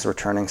of Jesus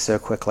returning so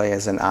quickly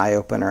is an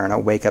eye-opener and a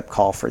wake-up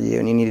call for you,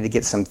 and you need to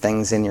get some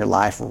things in your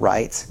life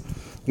right.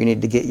 You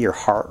need to get your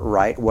heart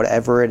right,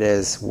 whatever it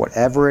is.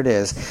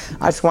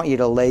 I just want you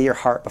to lay your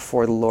heart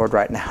before the Lord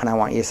right now, and I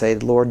want you to say,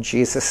 Lord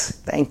Jesus,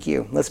 thank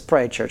you. Let's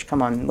pray, church.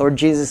 Come on. Lord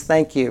Jesus,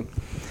 thank you.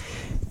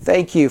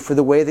 Thank you for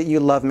the way that you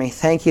love me.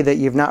 Thank you that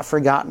you've not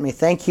forgotten me.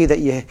 Thank you that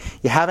you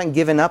haven't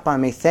given up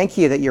on me. Thank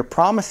you that your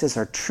promises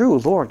are true.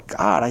 Lord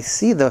God, I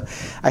see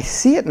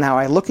it now.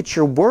 I look at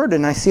your word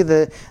and I see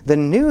the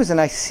news and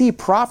I see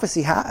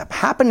prophecy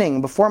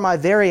happening before my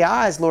very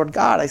eyes, Lord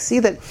God. I see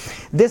that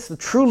this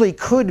truly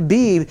could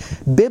be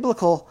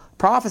biblical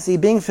prophecy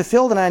being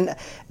fulfilled, and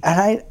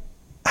I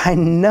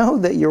know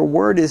that your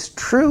word is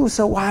true,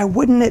 so why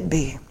wouldn't it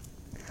be?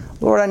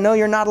 Lord, I know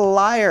you're not a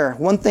liar.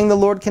 One thing the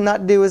Lord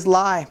cannot do is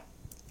lie.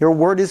 Your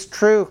word is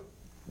true.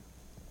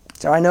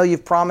 So I know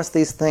you've promised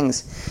these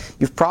things.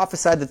 You've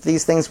prophesied that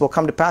these things will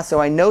come to pass,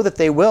 so I know that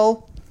they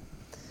will.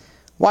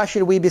 Why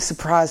should we be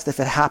surprised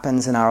if it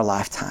happens in our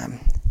lifetime?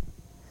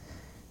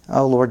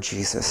 Oh, Lord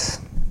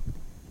Jesus,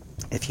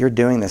 if you're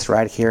doing this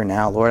right here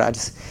now, Lord,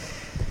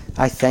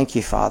 I thank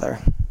you, Father.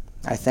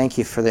 I thank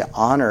you for the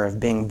honor of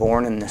being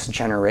born in this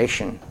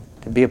generation,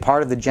 to be a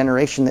part of the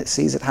generation that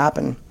sees it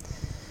happen.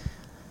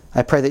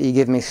 I pray that you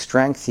give me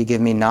strength, you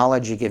give me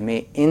knowledge, you give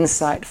me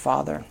insight,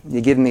 Father. You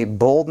give me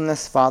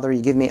boldness, Father.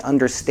 You give me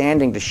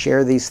understanding to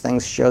share these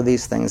things, show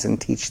these things, and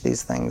teach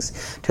these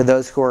things to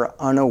those who are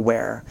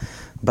unaware,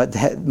 but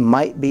that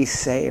might be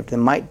saved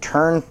and might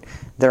turn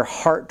their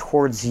heart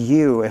towards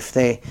you if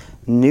they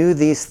knew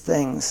these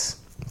things,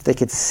 if they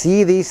could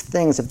see these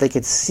things, if they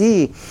could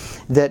see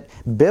that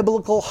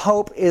biblical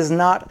hope is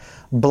not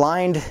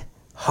blind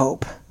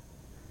hope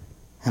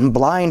and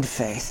blind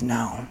faith,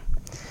 no.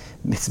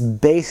 It's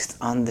based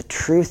on the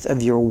truth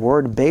of your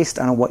word, based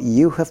on what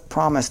you have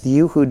promised.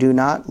 You who do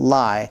not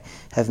lie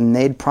have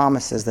made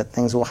promises that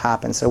things will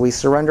happen. So we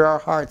surrender our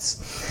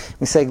hearts.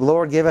 We say,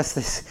 Lord, give us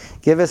this.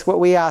 Give us what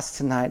we ask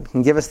tonight,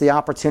 and give us the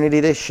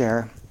opportunity to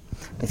share.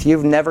 If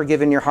you've never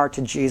given your heart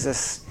to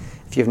Jesus,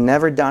 if you've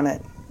never done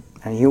it,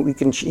 and you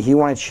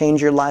want to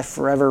change your life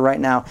forever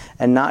right now,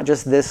 and not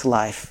just this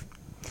life,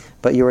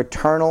 but your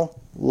eternal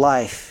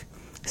life,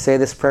 say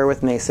this prayer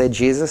with me. Say,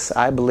 Jesus,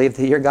 I believe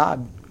that you're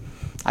God.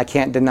 I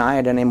can't deny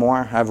it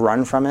anymore. I've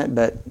run from it,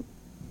 but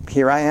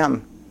here I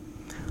am.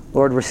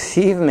 Lord,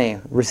 receive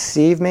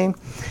me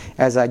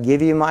as I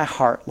give you my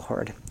heart,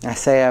 Lord. I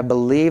say, I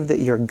believe that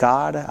you're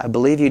God. I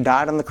believe you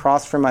died on the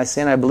cross for my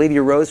sin. I believe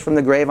you rose from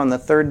the grave on the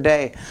 3rd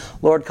day.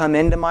 Lord, come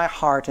into my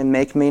heart and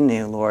make me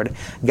new, Lord.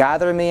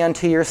 Gather me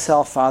unto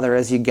yourself, Father,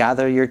 as you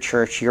gather your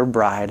church, your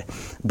bride,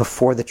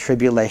 before the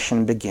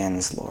tribulation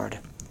begins, Lord.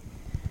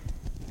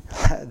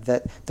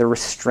 That the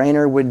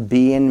restrainer would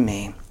be in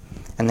me,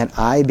 and that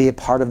I be a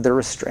part of the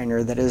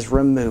restrainer that is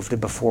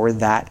removed before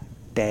that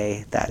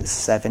day, that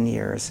 7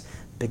 years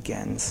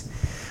begins.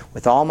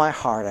 With all my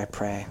heart, I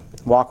pray.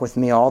 Walk with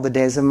me all the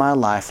days of my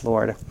life,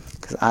 Lord,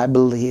 because I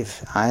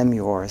believe I am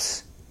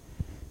yours.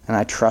 And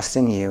I trust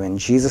in you. In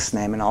Jesus'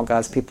 name, and all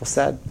God's people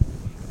said,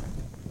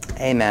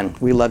 amen.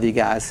 We love you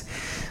guys.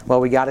 Well,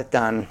 we got it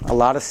done. A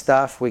lot of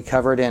stuff we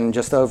covered in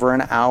just over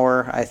an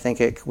hour. I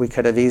think we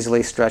could have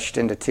easily stretched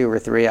into 2 or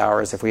 3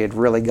 hours if we had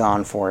really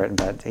gone for it.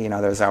 But,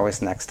 there's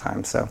always next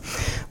time. So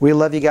we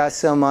love you guys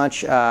so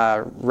much.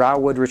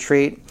 Rawood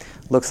Retreat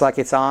looks like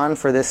it's on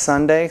for this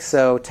Sunday.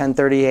 So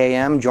 10:30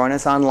 a.m. Join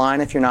us online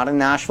if you're not in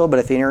Nashville. But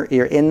if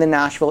you're in the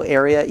Nashville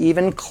area,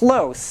 even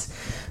close,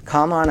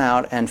 come on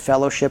out and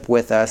fellowship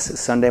with us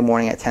Sunday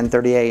morning at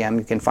 10:30 a.m.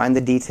 You can find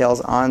the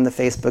details on the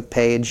Facebook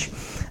page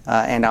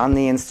and on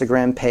the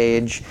Instagram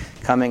page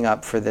coming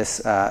up for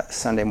this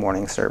Sunday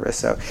morning service.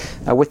 So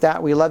with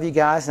that, we love you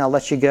guys, and I'll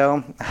let you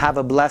go. Have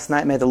a blessed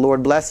night. May the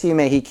Lord bless you.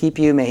 May He keep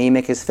you. May He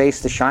make His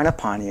face to shine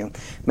upon you.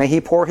 May He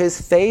pour His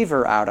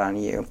favor out on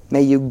you.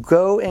 May you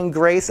go in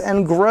grace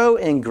and grow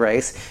in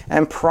grace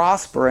and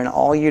prosper in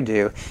all you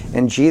do.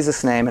 In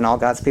Jesus' name, and all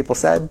God's people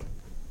said,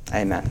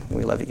 amen.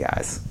 We love you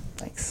guys.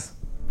 Thanks.